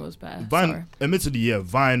Vine was better. Vine. Sorry. Admittedly, yeah,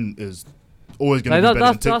 Vine is always going Like, to be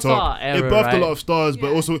better that's than TikTok. our era, It birthed a right? lot of stars, but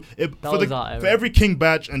Yeah. also That for was our era. for every King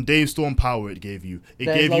Batch and Dave Storm power it gave you. It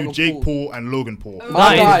There's gave you Logan Jake Paul. Paul and Logan Paul. Oh.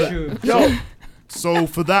 My That guy. is true. Yo, So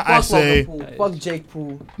for that, I fuck say, Logan Paul. Fuck Jake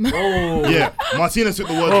Paul. Oh. yeah, Martinez took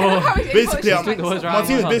the words. How is it Basically, possible? I'm, the words right out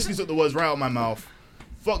Martinez of my basically took the words right out of my mouth.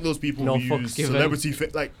 Fuck those people No who fucks use given. celebrity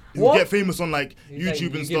like who What? get famous on like He's like, YouTube you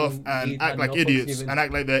and give stuff him- and you act had like no fucks idiots given. and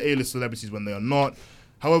act like they're A-list celebrities when they are not.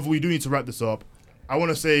 However, we do need to wrap this up. I want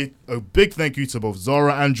to say a big thank you to both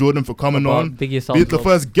Zara and Jordan for coming on. Big yourself. Be the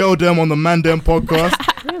first girl dem on the Man Dem podcast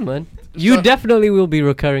Yeah, man. You definitely will be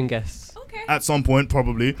recurring guests. Okay. at some point,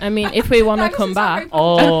 probably. I mean, if we want to Thanks, come it's back,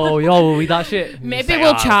 Oh, yo, we that shit. maybe Say,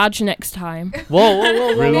 we'll ah. charge next time. Whoa, whoa,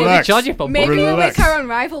 whoa, whoa. Relax. We're charging for Maybe we'll Relax. make our own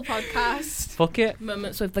rival podcast. Fuck it.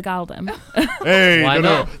 Moments with the Galdem. Hey, Why no,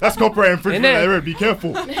 not? that's copyright infringement. Innit? Right, be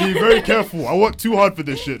careful. Be very careful. I worked too hard for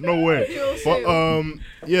this shit. No way. You'll But see.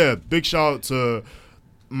 yeah, big shout out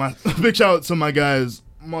to my guys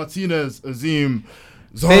Martinez, Azim,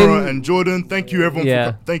 Zara, Finn. and Jordan. Thank you everyone.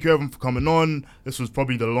 Yeah. Thank you everyone for coming on. This was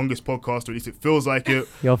probably the longest podcast, or at least it feels like it.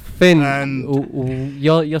 Yo, Finn, And-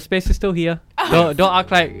 your space is still here. Don't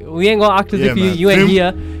act like we ain't gonna act as Yeah, if man. you ain't Finn-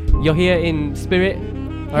 here. You're here in spirit. All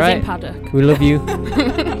He's in right. Paddock. We love you.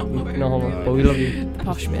 No homo, but we love you. The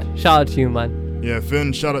posh bit. Shout out to you, man. Yeah,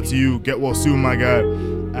 Finn, shout out to you. Get well soon, my guy.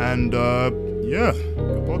 And yeah,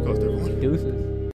 good podcast, everyone. Deuces.